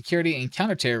Homeland Security and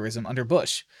Counterterrorism under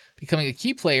Bush, becoming a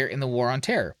key player in the war on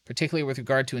terror, particularly with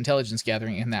regard to intelligence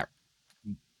gathering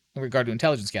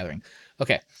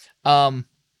Okay.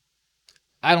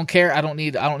 I don't care. I don't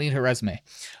need her resume.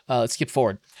 Let's skip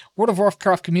forward. World of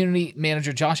Warcraft community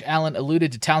manager Josh Allen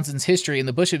alluded to Townsend's history in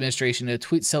the Bush administration in a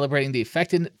tweet celebrating the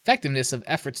effectiveness of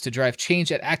efforts to drive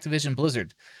change at Activision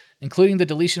Blizzard, including the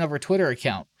deletion of her Twitter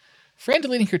account. Fran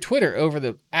deleting her Twitter over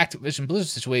the Activision Blizzard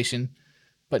situation,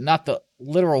 but not the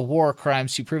literal war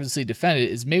crimes she previously defended,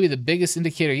 is maybe the biggest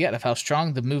indicator yet of how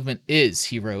strong the movement is,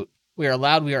 he wrote. We are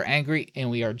loud, we are angry, and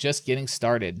we are just getting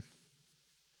started.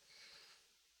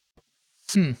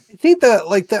 I think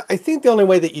the only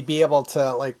way that you'd be able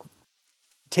to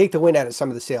take the wind out of some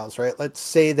of the sails, right? Let's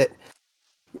say that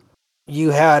you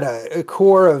had a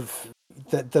core of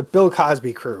the Bill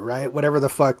Cosby crew, right? Whatever the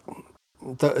fuck.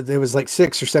 There was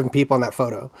 6 or 7 people in that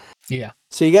photo. Yeah.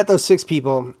 So you got those 6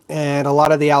 people, and a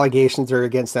lot of the allegations are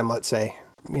against them, let's say,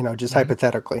 just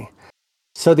hypothetically.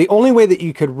 So the only way that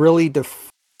you could really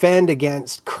defend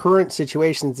against current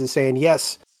situations is saying,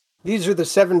 yes, these are the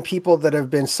 7 people that have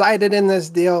been cited in this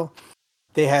deal.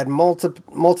 They had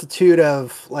multitude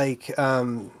of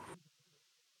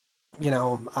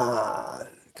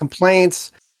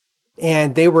complaints,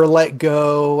 and they were let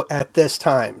go at this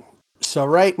time. So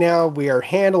right now we are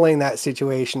handling that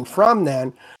situation from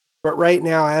then, but right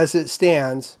now as it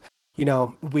stands,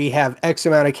 we have X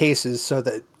amount of cases so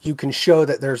that you can show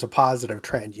that there's a positive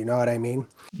trend. You know what I mean?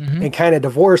 Mm-hmm. And kind of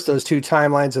divorce those 2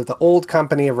 timelines of the old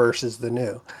company versus the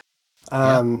new.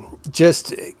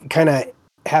 Just kind of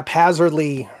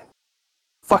haphazardly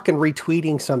fucking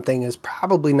retweeting something is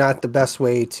probably not the best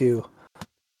way to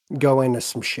go into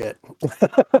some shit.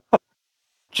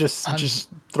 just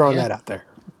throwing that out there.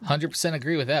 100%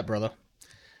 agree with that, brother.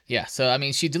 Yeah, so I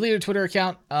mean, she deleted her Twitter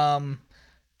account. Tone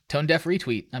deaf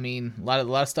retweet. I mean, a lot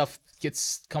of stuff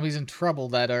gets companies in trouble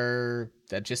that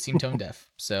just seem tone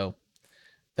deaf. So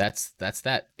that's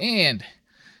that. And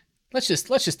let's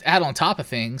just add on top of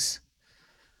things.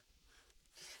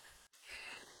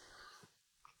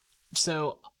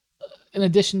 So, in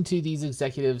addition to these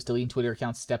executives deleting Twitter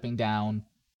accounts, stepping down,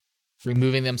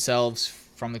 removing themselves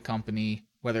from the company,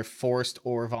 whether forced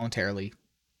or voluntarily.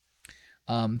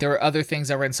 There were other things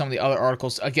I read in some of the other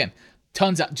articles. Again,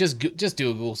 tons of, just do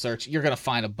a Google search. You're going to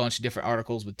find a bunch of different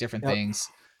articles with different things.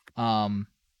 And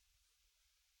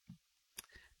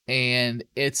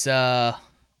it's one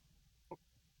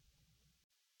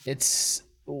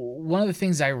of the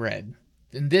things I read.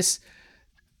 And this,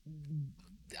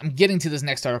 I'm getting to this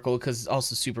next article because it's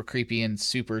also super creepy and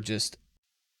super just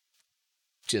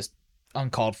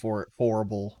uncalled for,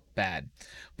 horrible, bad.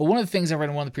 But one of the things I read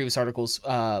in one of the previous articles,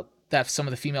 that some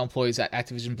of the female employees at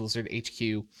Activision Blizzard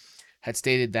HQ had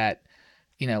stated that,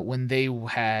 when they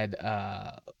had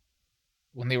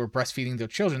when they were breastfeeding their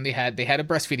children, they had a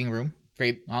breastfeeding room.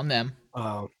 Great on them.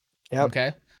 Yeah.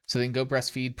 Okay. So they can go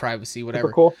breastfeed, privacy, whatever.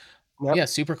 Super cool. Yep. Yeah,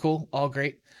 super cool. All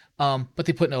great. But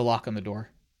they put no lock on the door.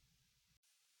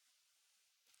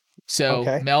 So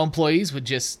male employees would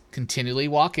just continually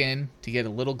walk in to get a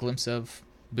little glimpse of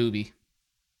booby.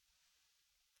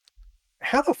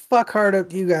 How the fuck hard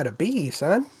up you gotta be,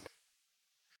 son?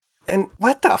 And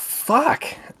what the fuck?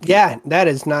 Yeah, that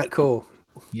is not cool.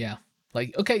 Yeah.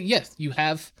 Okay, yes, you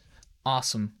have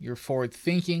awesome. You're forward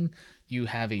thinking. You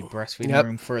have a breastfeeding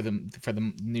room for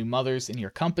the new mothers in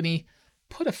your company.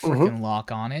 Put a freaking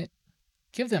lock on it.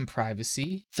 Give them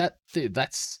privacy.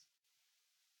 That's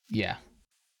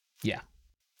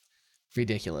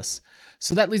ridiculous.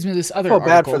 So that leads me to this other article.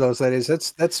 Bad for those ladies.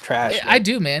 That's trash. I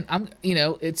do, man.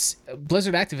 It's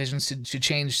Blizzard Activision should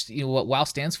change what WoW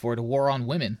stands for to War on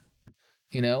Women.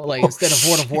 Instead of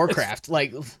World of Warcraft.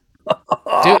 Dude,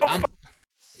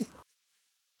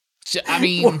 I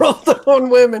mean, world-owned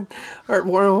women are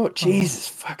world. Jesus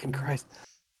fucking Christ,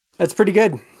 that's pretty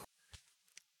good.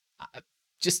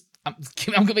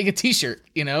 I'm gonna make a T-shirt,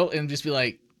 and just be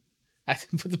like, I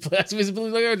put the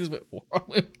visibility layer. Just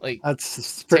like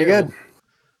that's pretty terrible.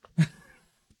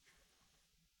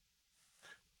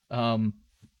 good.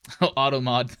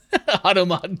 Automod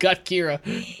got Kira.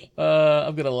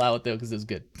 I'm gonna allow it though because it was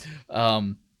good.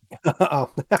 Yeah.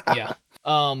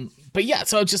 But yeah,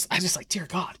 so I just like, dear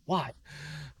God, why?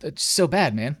 That's so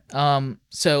bad, man.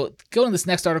 So going to this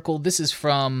next article, this is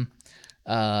from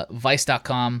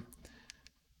Vice.com.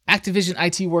 Activision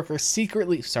IT worker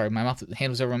secretly, sorry, my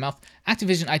hand was over my mouth.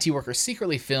 Activision IT worker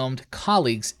secretly filmed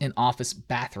colleagues in office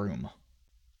bathroom.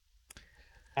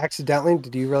 Accidentally?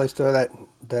 Did you really throw that?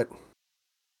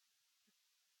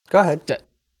 Go ahead.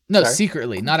 No, sorry.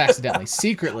 Secretly, not accidentally.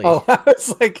 Secretly. Oh, I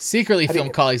was like, secretly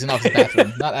filmed colleagues in office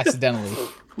bathroom, not accidentally.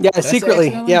 Yeah,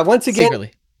 secretly. Yeah, once again.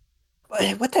 Secretly.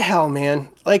 What the hell, man?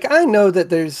 Like, I know that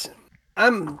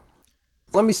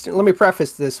let me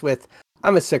preface this with,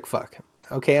 I'm a sick fuck.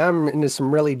 Okay, I'm into some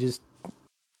really just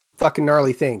fucking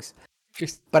gnarly things.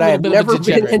 But I have never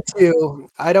been into,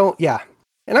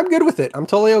 and I'm good with it. I'm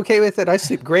totally okay with it. I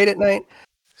sleep great at night.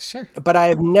 Sure. But I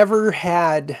have never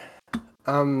had,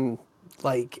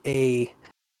 like I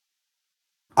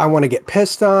want to get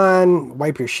pissed on,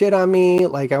 wipe your shit on me.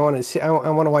 Like I want to see, I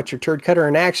want to watch your turd cutter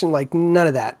in action. Like none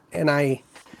of that. And I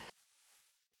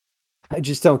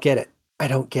just don't get it. I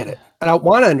don't get it. I don't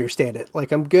want to understand it.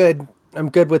 Like I'm good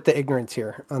with the ignorance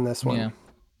here on this one.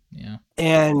 Yeah.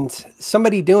 And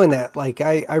somebody doing that, like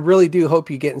I really do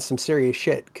hope you get in some serious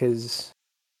shit, because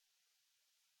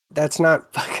that's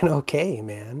not fucking okay,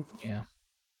 man. Yeah.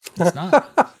 It's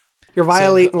not. You're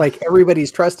violating like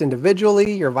everybody's trust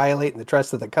individually. You're violating the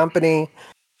trust of the company.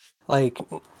 Like,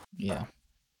 yeah.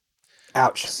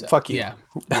 Ouch. Fuck you. Yeah.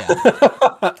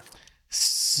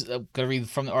 So, I'm going to read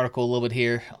from the article a little bit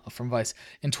here from Vice.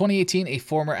 In 2018, a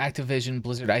former Activision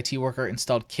Blizzard IT worker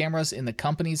installed cameras in the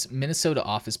company's Minnesota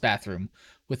office bathroom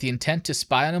with the intent to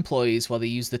spy on employees while they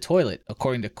used the toilet,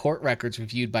 according to court records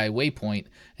reviewed by Waypoint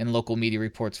and local media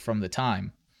reports from the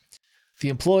time. The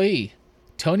employee,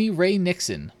 Tony Ray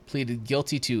Nixon, pleaded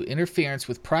guilty to interference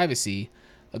with privacy,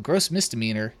 a gross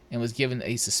misdemeanor, and was given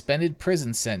a suspended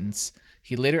prison sentence.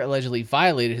 He later allegedly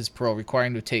violated his parole,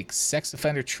 requiring him to take sex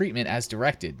offender treatment as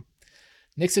directed.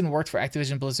 Nixon worked for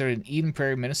Activision Blizzard in Eden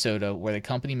Prairie, Minnesota, where the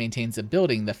company maintains a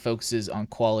building that focuses on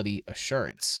quality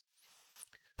assurance.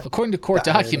 According to court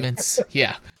documents,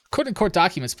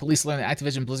 police learned that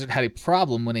Activision Blizzard had a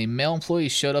problem when a male employee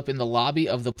showed up in the lobby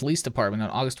of the police department on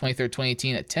August 23,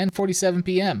 2018 at 10:47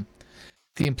 p.m.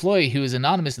 The employee, who is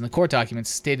anonymous in the court documents,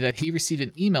 stated that he received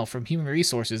an email from Human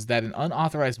Resources that an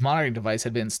unauthorized monitoring device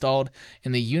had been installed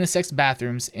in the unisex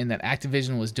bathrooms and that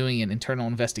Activision was doing an internal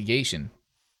investigation.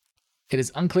 It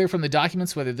is unclear from the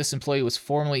documents whether this employee was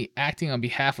formally acting on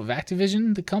behalf of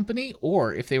Activision, the company,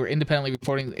 or if they were independently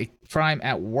reporting a crime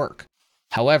at work.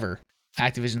 However,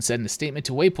 Activision said in a statement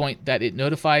to Waypoint that it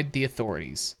notified the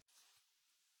authorities.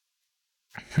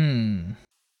 Yeah,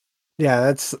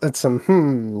 that's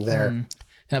some there. And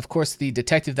of course, the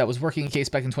detective that was working the case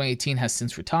back in 2018 has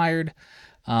since retired.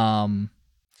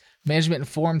 Management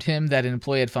informed him that an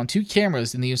employee had found 2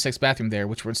 cameras in the unisex bathroom there,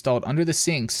 which were installed under the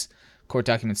sinks, court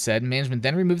documents said. Management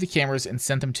then removed the cameras and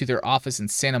sent them to their office in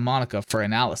Santa Monica for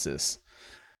analysis.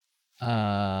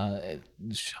 Damn,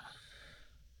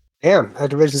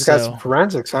 Activision's got some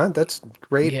forensics, huh? That's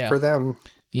great for them.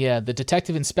 Yeah, the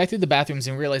detective inspected the bathrooms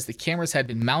and realized the cameras had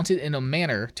been mounted in a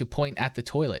manner to point at the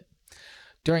toilet.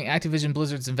 During Activision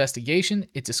Blizzard's investigation,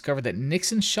 it discovered that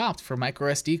Nixon shopped for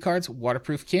microSD cards,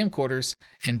 waterproof camcorders,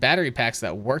 and battery packs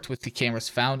that worked with the cameras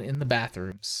found in the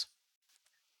bathrooms.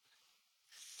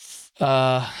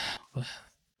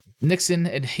 Nixon,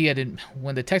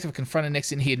 when the detective confronted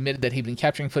Nixon, he admitted that he'd been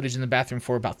capturing footage in the bathroom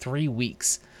for about 3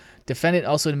 weeks. Defendant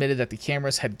also admitted that the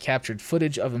cameras had captured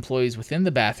footage of employees within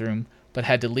the bathroom, but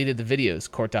had deleted the videos,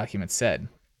 court documents said.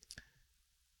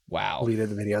 Wow. Deleted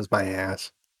the videos, my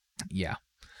ass. Yeah.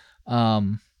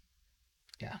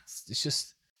 It's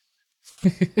just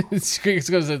it's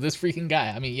because of this freaking guy.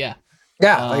 I mean, yeah.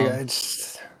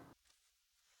 It's.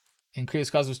 And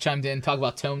Creative Cosmos chimed in, talk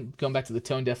about going back to the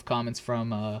tone deaf comments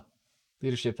from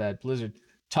leadership at Blizzard.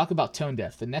 Talk about tone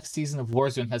deaf. The next season of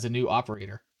Warzone has a new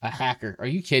operator, a hacker. Are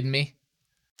you kidding me?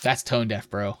 That's tone deaf,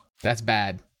 bro. That's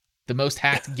bad. The most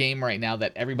hacked game right now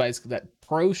that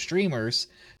pro streamers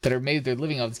that are made their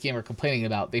living off this game are complaining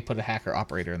about. They put a hacker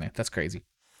operator in there. That's crazy.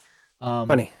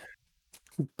 Funny,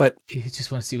 but you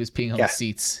just want to see who's peeing on the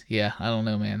seats. Yeah, I don't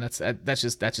know, man. That's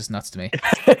just nuts to me.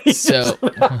 So,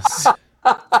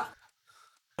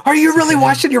 are Are you really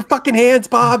washing your fucking hands,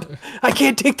 Bob? I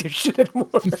can't take this shit anymore.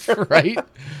 Right?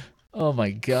 Oh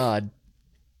my god.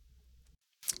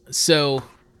 So,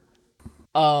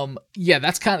 yeah,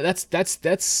 that's kind of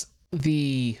that's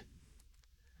the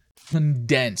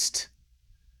condensed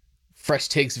Fresh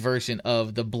Takes version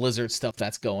of the Blizzard stuff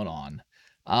that's going on.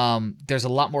 There's a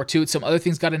lot more to it. Some other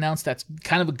things got announced. That's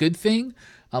kind of a good thing.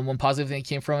 One positive thing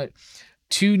came from it.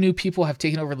 2 new people have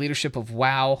taken over leadership of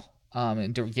WoW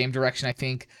in game direction. I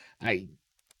think I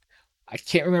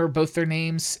can't remember both their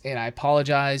names, and I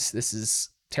apologize. This is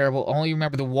terrible. I only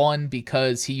remember the one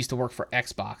because he used to work for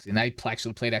Xbox, and I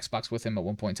actually played Xbox with him at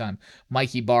one point in time.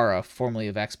 Mike Ibarra, formerly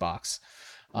of Xbox,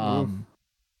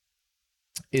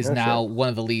 is now one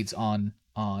of the leads on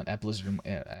at Blizzard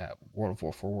at World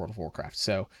of Warcraft.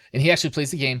 So, and he actually plays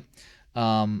the game.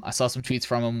 I saw some tweets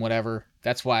from him, whatever.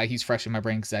 That's why he's fresh in my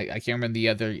brain, because I can't remember the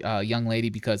other young lady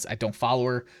because I don't follow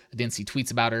her. I didn't see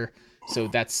tweets about her. So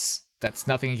that's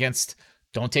nothing against,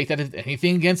 don't take that as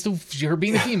anything against her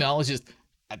being a female. It's just,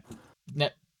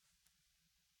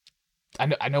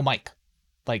 I know Mike,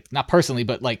 like not personally,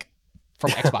 but like from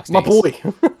Xbox days.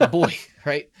 My boy,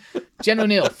 right? Jen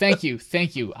O'Neill, thank you.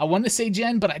 I wanted to say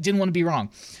Jen, but I didn't want to be wrong.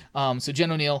 So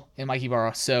Jen O'Neill and Mike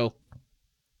Ibarra. So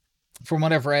from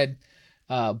what I've read,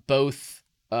 both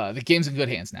the game's in good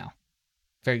hands now,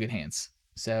 very good hands.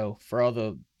 So for all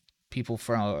the people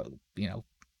from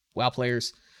WoW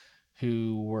players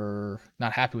who were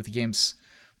not happy with the game's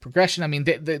progression, I mean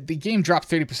the game dropped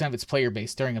 30% of its player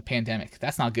base during a pandemic.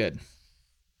 That's not good.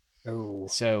 Oh.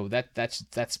 So that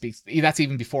speaks. That's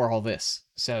even before all this.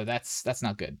 So that's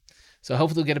not good. So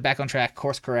hopefully they'll get it back on track,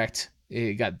 course correct.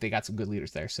 They got some good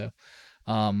leaders there. So,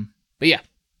 but yeah,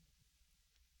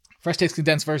 Fresh Takes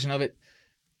condensed version of it.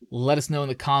 Let us know in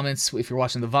the comments if you're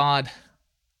watching the VOD,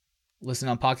 listening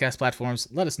on podcast platforms.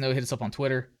 Let us know. Hit us up on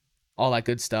Twitter, all that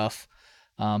good stuff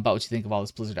about what you think of all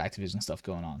this Blizzard Activision stuff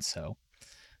going on. So,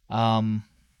 I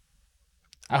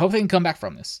hope they can come back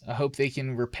from this. I hope they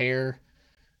can repair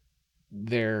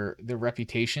their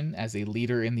reputation as a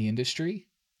leader in the industry.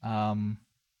 I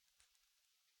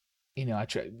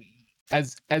try,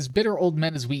 as bitter old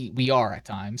men as we are at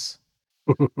times.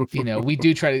 We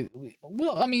do try to.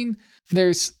 Well, I mean,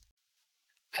 I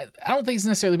don't think it's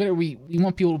necessarily bitter. We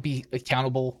want people to be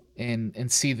accountable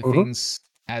and see the things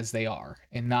as they are,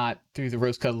 and not through the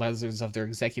rose-colored lenses of their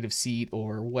executive seat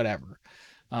or whatever.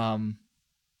 I'm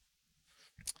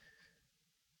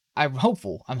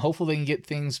hopeful. They can get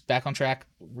things back on track,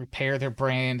 repair their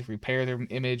brand, repair their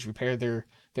image, repair their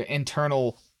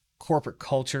internal corporate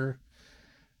culture.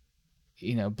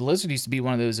 Blizzard used to be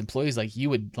one of those employees like you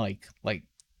would like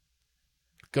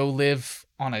go live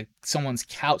on someone's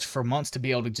couch for months to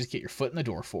be able to just get your foot in the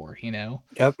door for,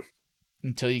 Yep.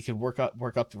 Until you could work up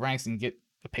the ranks and get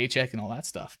a paycheck and all that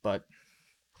stuff. But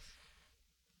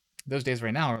those days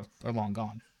right now are long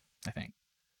gone, I think.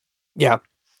 Yeah.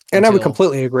 And I would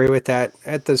completely agree with that.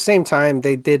 At the same time,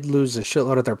 they did lose a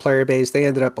shitload of their player base. They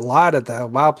ended up, a lot of the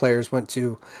WoW players went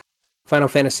to Final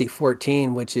Fantasy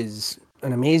 14, which is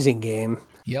an amazing game.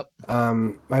 Yep.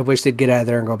 I wish they'd get out of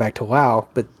there and go back to WoW,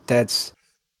 but that's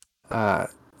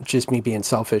just me being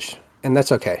selfish, and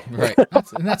that's okay. Right.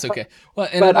 That's okay. Well,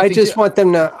 but I just want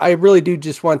them to, I really do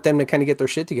just want them to kind of get their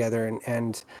shit together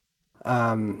and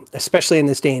especially in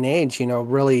this day and age,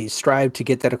 really strive to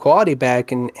get that equality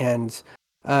back and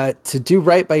to do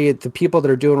right by the people that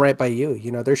are doing right by you.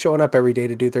 They're showing up every day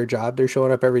to do their job. They're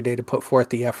showing up every day to put forth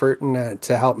the effort and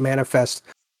to help manifest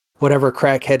whatever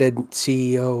crack-headed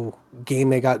CEO game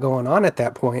they got going on at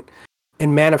that point,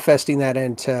 and manifesting that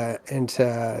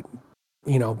into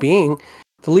being.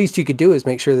 The least you could do is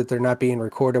make sure that they're not being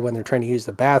recorded when they're trying to use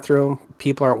the bathroom.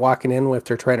 People aren't walking in if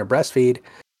they're trying to breastfeed,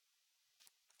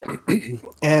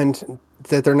 and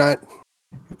that they're not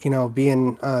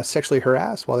being sexually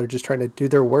harassed while they're just trying to do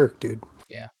their work, dude.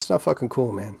 Yeah. It's not fucking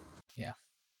cool, man. Yeah.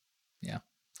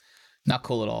 Not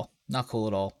cool at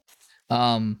all.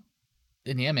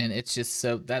 And yeah, man, it's just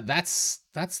so that's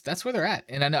where they're at.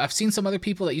 And I know I've seen some other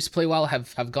people that used to play WoW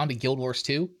have gone to Guild Wars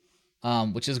 2,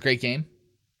 which is a great game.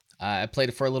 I played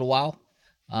it for a little while.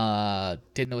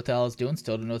 Didn't know what the hell I was doing.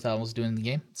 Still didn't know what the hell I was doing in the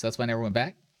game. So that's why I never went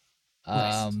back.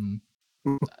 Nice.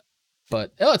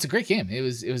 But it's a great game. It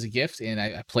was a gift, and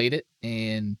I played it,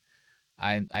 and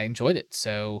I enjoyed it.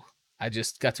 So I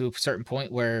just got to a certain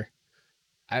point where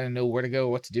I didn't know where to go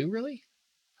or what to do, really,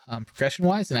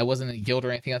 progression-wise, and I wasn't in a guild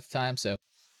or anything at the time. So,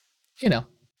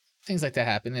 things like that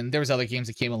happen. And there was other games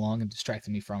that came along and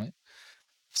distracted me from it.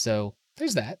 So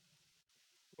there's that.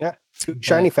 Yeah,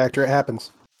 shiny factor. It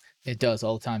happens. It does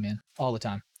all the time, man. All the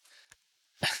time.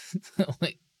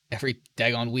 every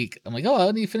daggone week. I'm like, oh,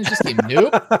 I need to finish this game.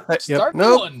 Nope. Start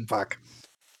nope. one. Fuck.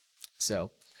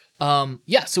 So,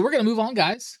 yeah. So we're gonna move on,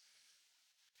 guys,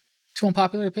 to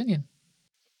Unpopular Opinion.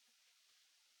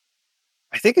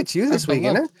 I think it's you this week,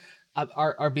 isn't it?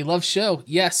 Our beloved show.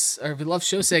 Yes, our beloved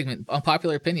show segment,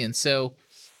 Unpopular Opinion. So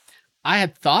I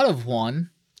had thought of one,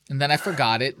 and then I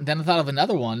forgot it, and then I thought of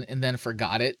another one, and then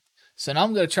forgot it. So now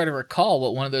I'm going to try to recall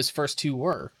what one of those first two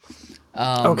were.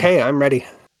 Okay, I'm ready.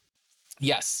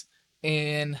 Yes.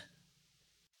 And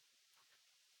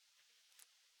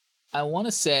I want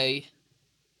to say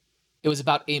it was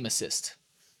about aim assist.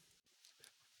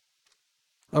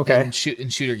 Okay. In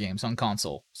shooter games on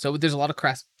console. So there's a lot of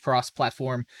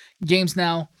cross-platform games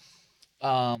now.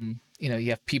 You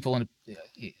have people in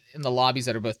the lobbies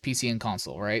that are both PC and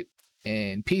console, right?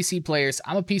 And PC players,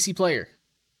 I'm a PC player.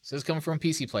 So it's coming from a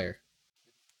PC player.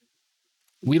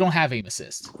 We don't have aim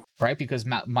assist, right? Because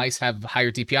mice have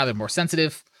higher DPI, they're more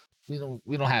sensitive. We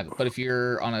don't have it. But if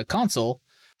you're on a console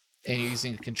and you're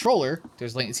using a controller,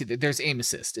 there's latency, there's aim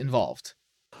assist involved,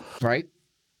 right?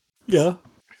 Yeah.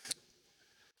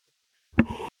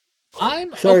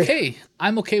 I'm okay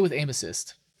with aim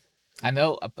assist. I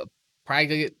know I'm probably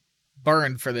gonna get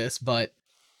burned for this, but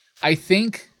I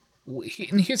think,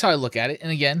 and here's how I look at it.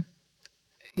 And again,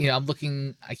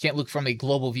 I can't look from a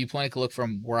global viewpoint. I can look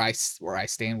from where I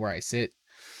stand, where I sit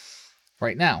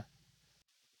right now.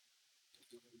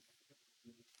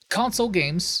 Console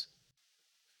gamers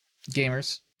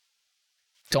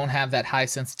don't have that high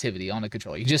sensitivity on a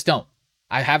controller. You just don't.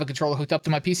 I have a controller hooked up to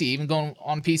my PC, even going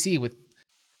on PC with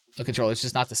a controller. It's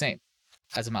just not the same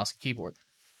as a mouse and keyboard.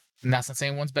 And that's not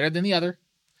saying one's better than the other.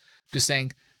 Just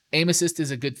saying aim assist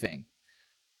is a good thing.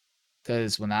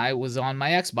 Because when I was on my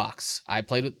Xbox, I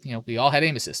played with, we all had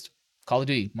aim assist. Call of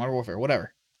Duty, Modern Warfare,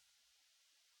 whatever.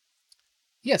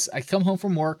 Yes, I come home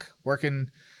from work, working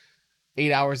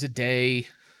 8 hours a day,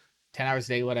 10 hours a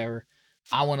day, whatever.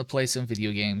 I want to play some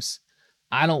video games.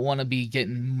 I don't want to be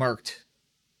getting murked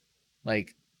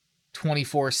like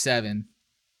 24/7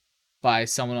 by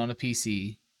someone on a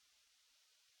PC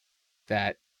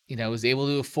that, was able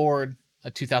to afford a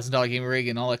 $2,000 gaming rig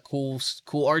and all that cool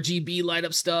RGB light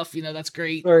up stuff. That's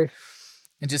great. Sorry.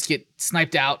 And just get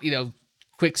sniped out,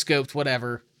 quick scoped,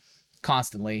 whatever,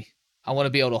 constantly. I want to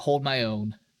be able to hold my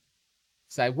own.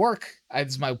 So I work.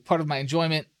 It's part of my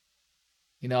enjoyment.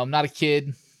 I'm not a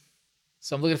kid.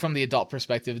 So I'm looking from the adult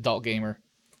perspective, adult gamer.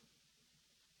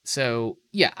 So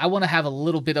yeah, I want to have a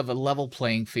little bit of a level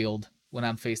playing field when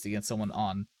I'm faced against someone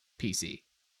on PC.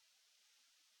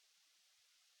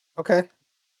 Okay.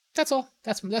 That's all.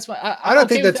 That's my. I don't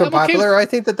think that's unpopular. I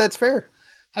think that's fair.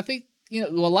 I think a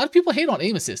lot of people hate on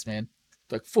aim assist, man.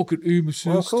 Like fucking aim assist.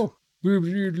 Well, cool.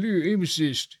 Aim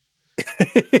assist.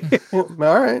 All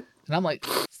right. And I'm like,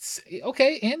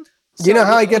 okay, and you know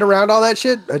how I get around all that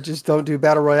shit? I just don't do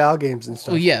battle royale games and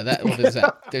stuff. Well, yeah, there's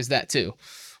that. There's that too.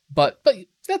 But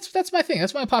that's my thing.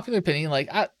 That's my popular opinion. Like,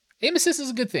 aim assist is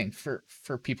a good thing for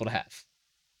people to have.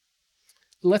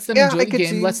 Lets them enjoy the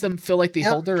game. Lets them feel like they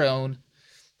hold their own.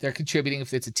 They're contributing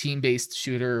if it's a team-based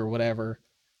shooter or whatever.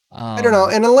 I don't know.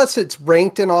 And unless it's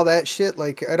ranked and all that shit,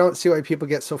 like, I don't see why people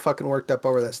get so fucking worked up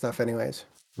over that stuff anyways.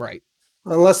 Right.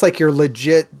 Unless, like, you're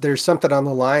legit, there's something on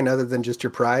the line other than just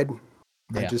your pride.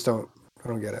 Yeah. I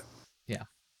don't get it. Yeah.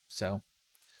 So,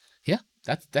 yeah,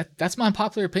 that's my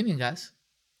unpopular opinion, guys.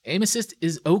 Aim assist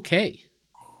is okay.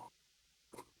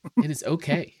 It is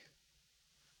okay.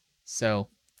 So,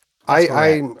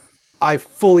 I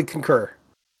fully concur.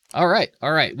 All right.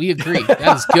 We agree.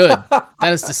 That is good.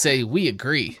 That is to say, we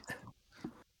agree.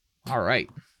 All right.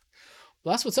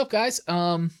 Well, that's what's up, guys.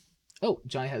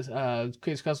 Johnny has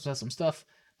Creators Cosmos has some stuff.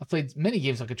 I've played many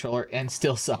games on controller and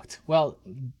still sucked. Well,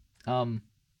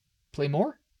 play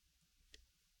more.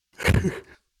 It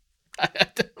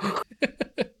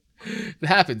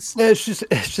happens. It's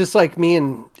just like me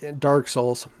and Dark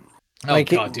Souls. Oh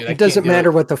God, dude! It doesn't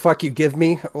matter what the fuck you give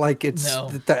me. Like it's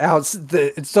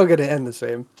it's still gonna end the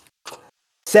same.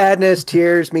 Sadness,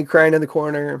 tears, me crying in the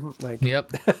corner. Like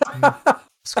yep.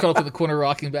 Just curled up in the corner,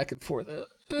 rocking back and forth.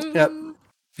 Yep.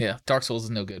 Yeah, Dark Souls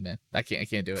is no good, man. I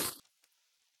can't do it.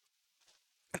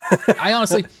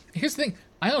 Here's the thing.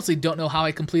 I honestly don't know how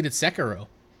I completed Sekiro.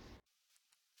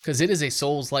 Because it is a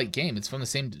Souls-like game. It's from the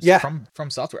same from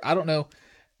software. I don't know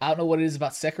what it is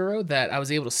about Sekiro that I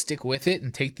was able to stick with it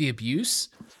and take the abuse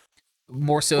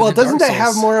more so. Well, doesn't that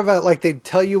have more of a like they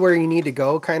tell you where you need to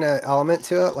go kind of element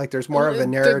to it? Like there's more of a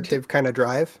narrative kind of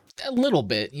drive. A little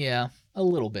bit, yeah, a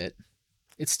little bit.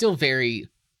 It's still very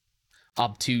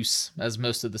obtuse as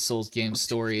most of the Souls game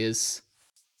story is.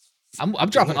 I'm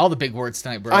dropping all the big words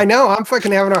tonight, bro. I know. I'm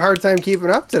fucking having a hard time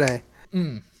keeping up today.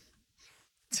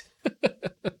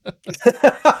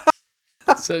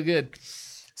 So good.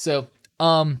 So,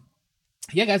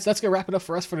 yeah, guys, that's gonna wrap it up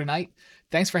for us for tonight.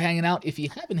 Thanks for hanging out. If you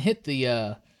haven't hit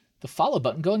the follow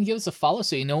button, go and give us a follow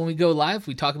so you know when we go live.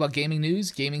 We talk about gaming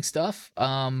news, gaming stuff.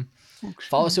 Follow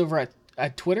us over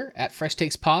at Twitter at Fresh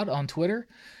Takes Pod on Twitter.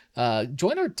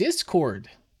 Join our Discord.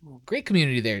 Great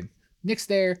community there. Nick's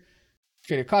there.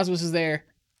 Trader Cosmos is there.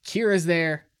 Kira's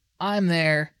there. I'm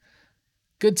there.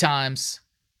 Good times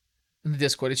in the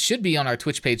Discord. It should be on our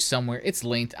Twitch page somewhere. It's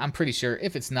linked. I'm pretty sure.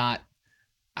 If it's not,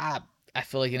 I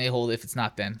feel like an a-hole if it's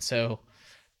not then. So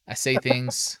I say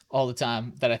things all the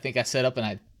time that I think I set up and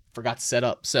I forgot to set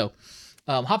up. So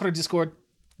hop on our Discord.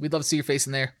 We'd love to see your face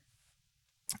in there.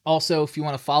 Also, if you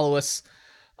want to follow us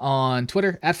on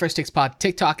Twitter at Fresh Takes Pod,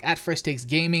 TikTok at Fresh Takes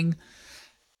Gaming,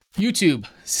 YouTube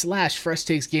 / Fresh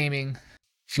Takes Gaming.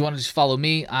 If you want to just follow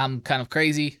me, I'm kind of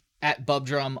crazy at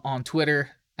Bubdrum on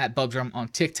Twitter, at Bubdrum on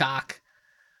TikTok,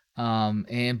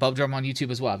 and Bubdrum on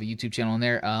YouTube as well. I have a YouTube channel in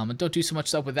there. I don't do so much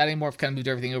stuff with that anymore. I've kind of moved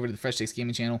everything over to the Fresh Takes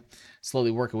Gaming channel.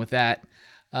 Slowly working with that.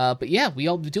 But yeah, we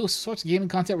all do all sorts of gaming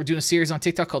content. We're doing a series on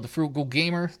TikTok called The Frugal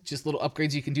Gamer. Just little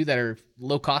upgrades you can do that are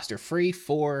low cost or free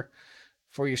for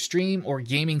your stream or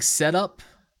gaming setup.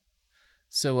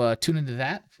 So tune into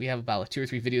that. We have about 2 or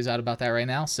 3 videos out about that right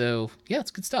now. So yeah,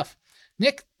 it's good stuff.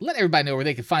 Nick, let everybody know where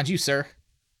they can find you, sir.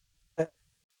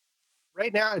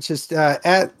 Right now, it's just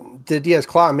at the Diaz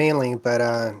Claw mainly,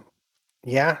 but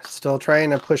yeah, still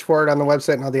trying to push forward on the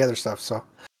website and all the other stuff. So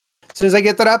as soon as I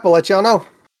get that up, I'll let y'all know.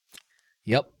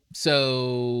 Yep.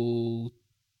 So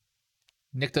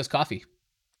Nick does coffee.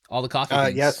 All the coffee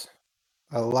things. Yes.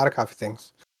 A lot of coffee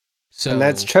things. So, and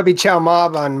that's Chubby Chow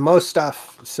Mob on most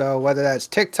stuff. So whether that's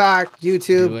TikTok,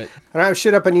 YouTube, I don't have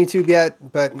shit up on YouTube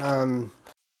yet, but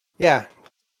yeah,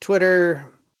 Twitter,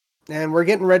 and we're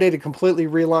getting ready to completely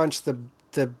relaunch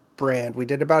the brand. We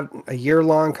did about a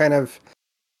year-long kind of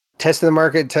testing the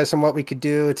market, testing what we could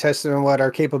do, testing what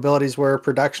our capabilities were,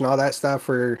 production, all that stuff.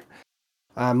 We're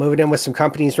moving in with some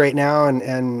companies right now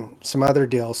and some other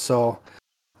deals. So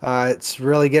it's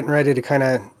really getting ready to kind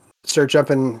of start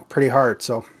jumping pretty hard.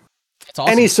 So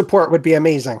awesome. Any support would be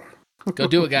amazing. Go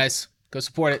do it, guys. Go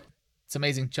support it. It's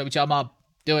amazing. Chubby Chow Mob.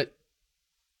 Do it.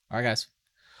 All right, guys.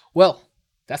 Well,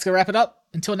 that's going to wrap it up.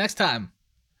 Until next time.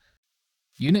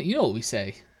 You know what we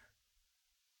say.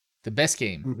 The best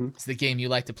game is the game you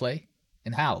like to play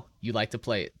and how you like to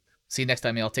play it. See you next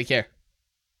time, y'all. Take care.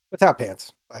 Without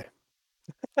pants. Bye.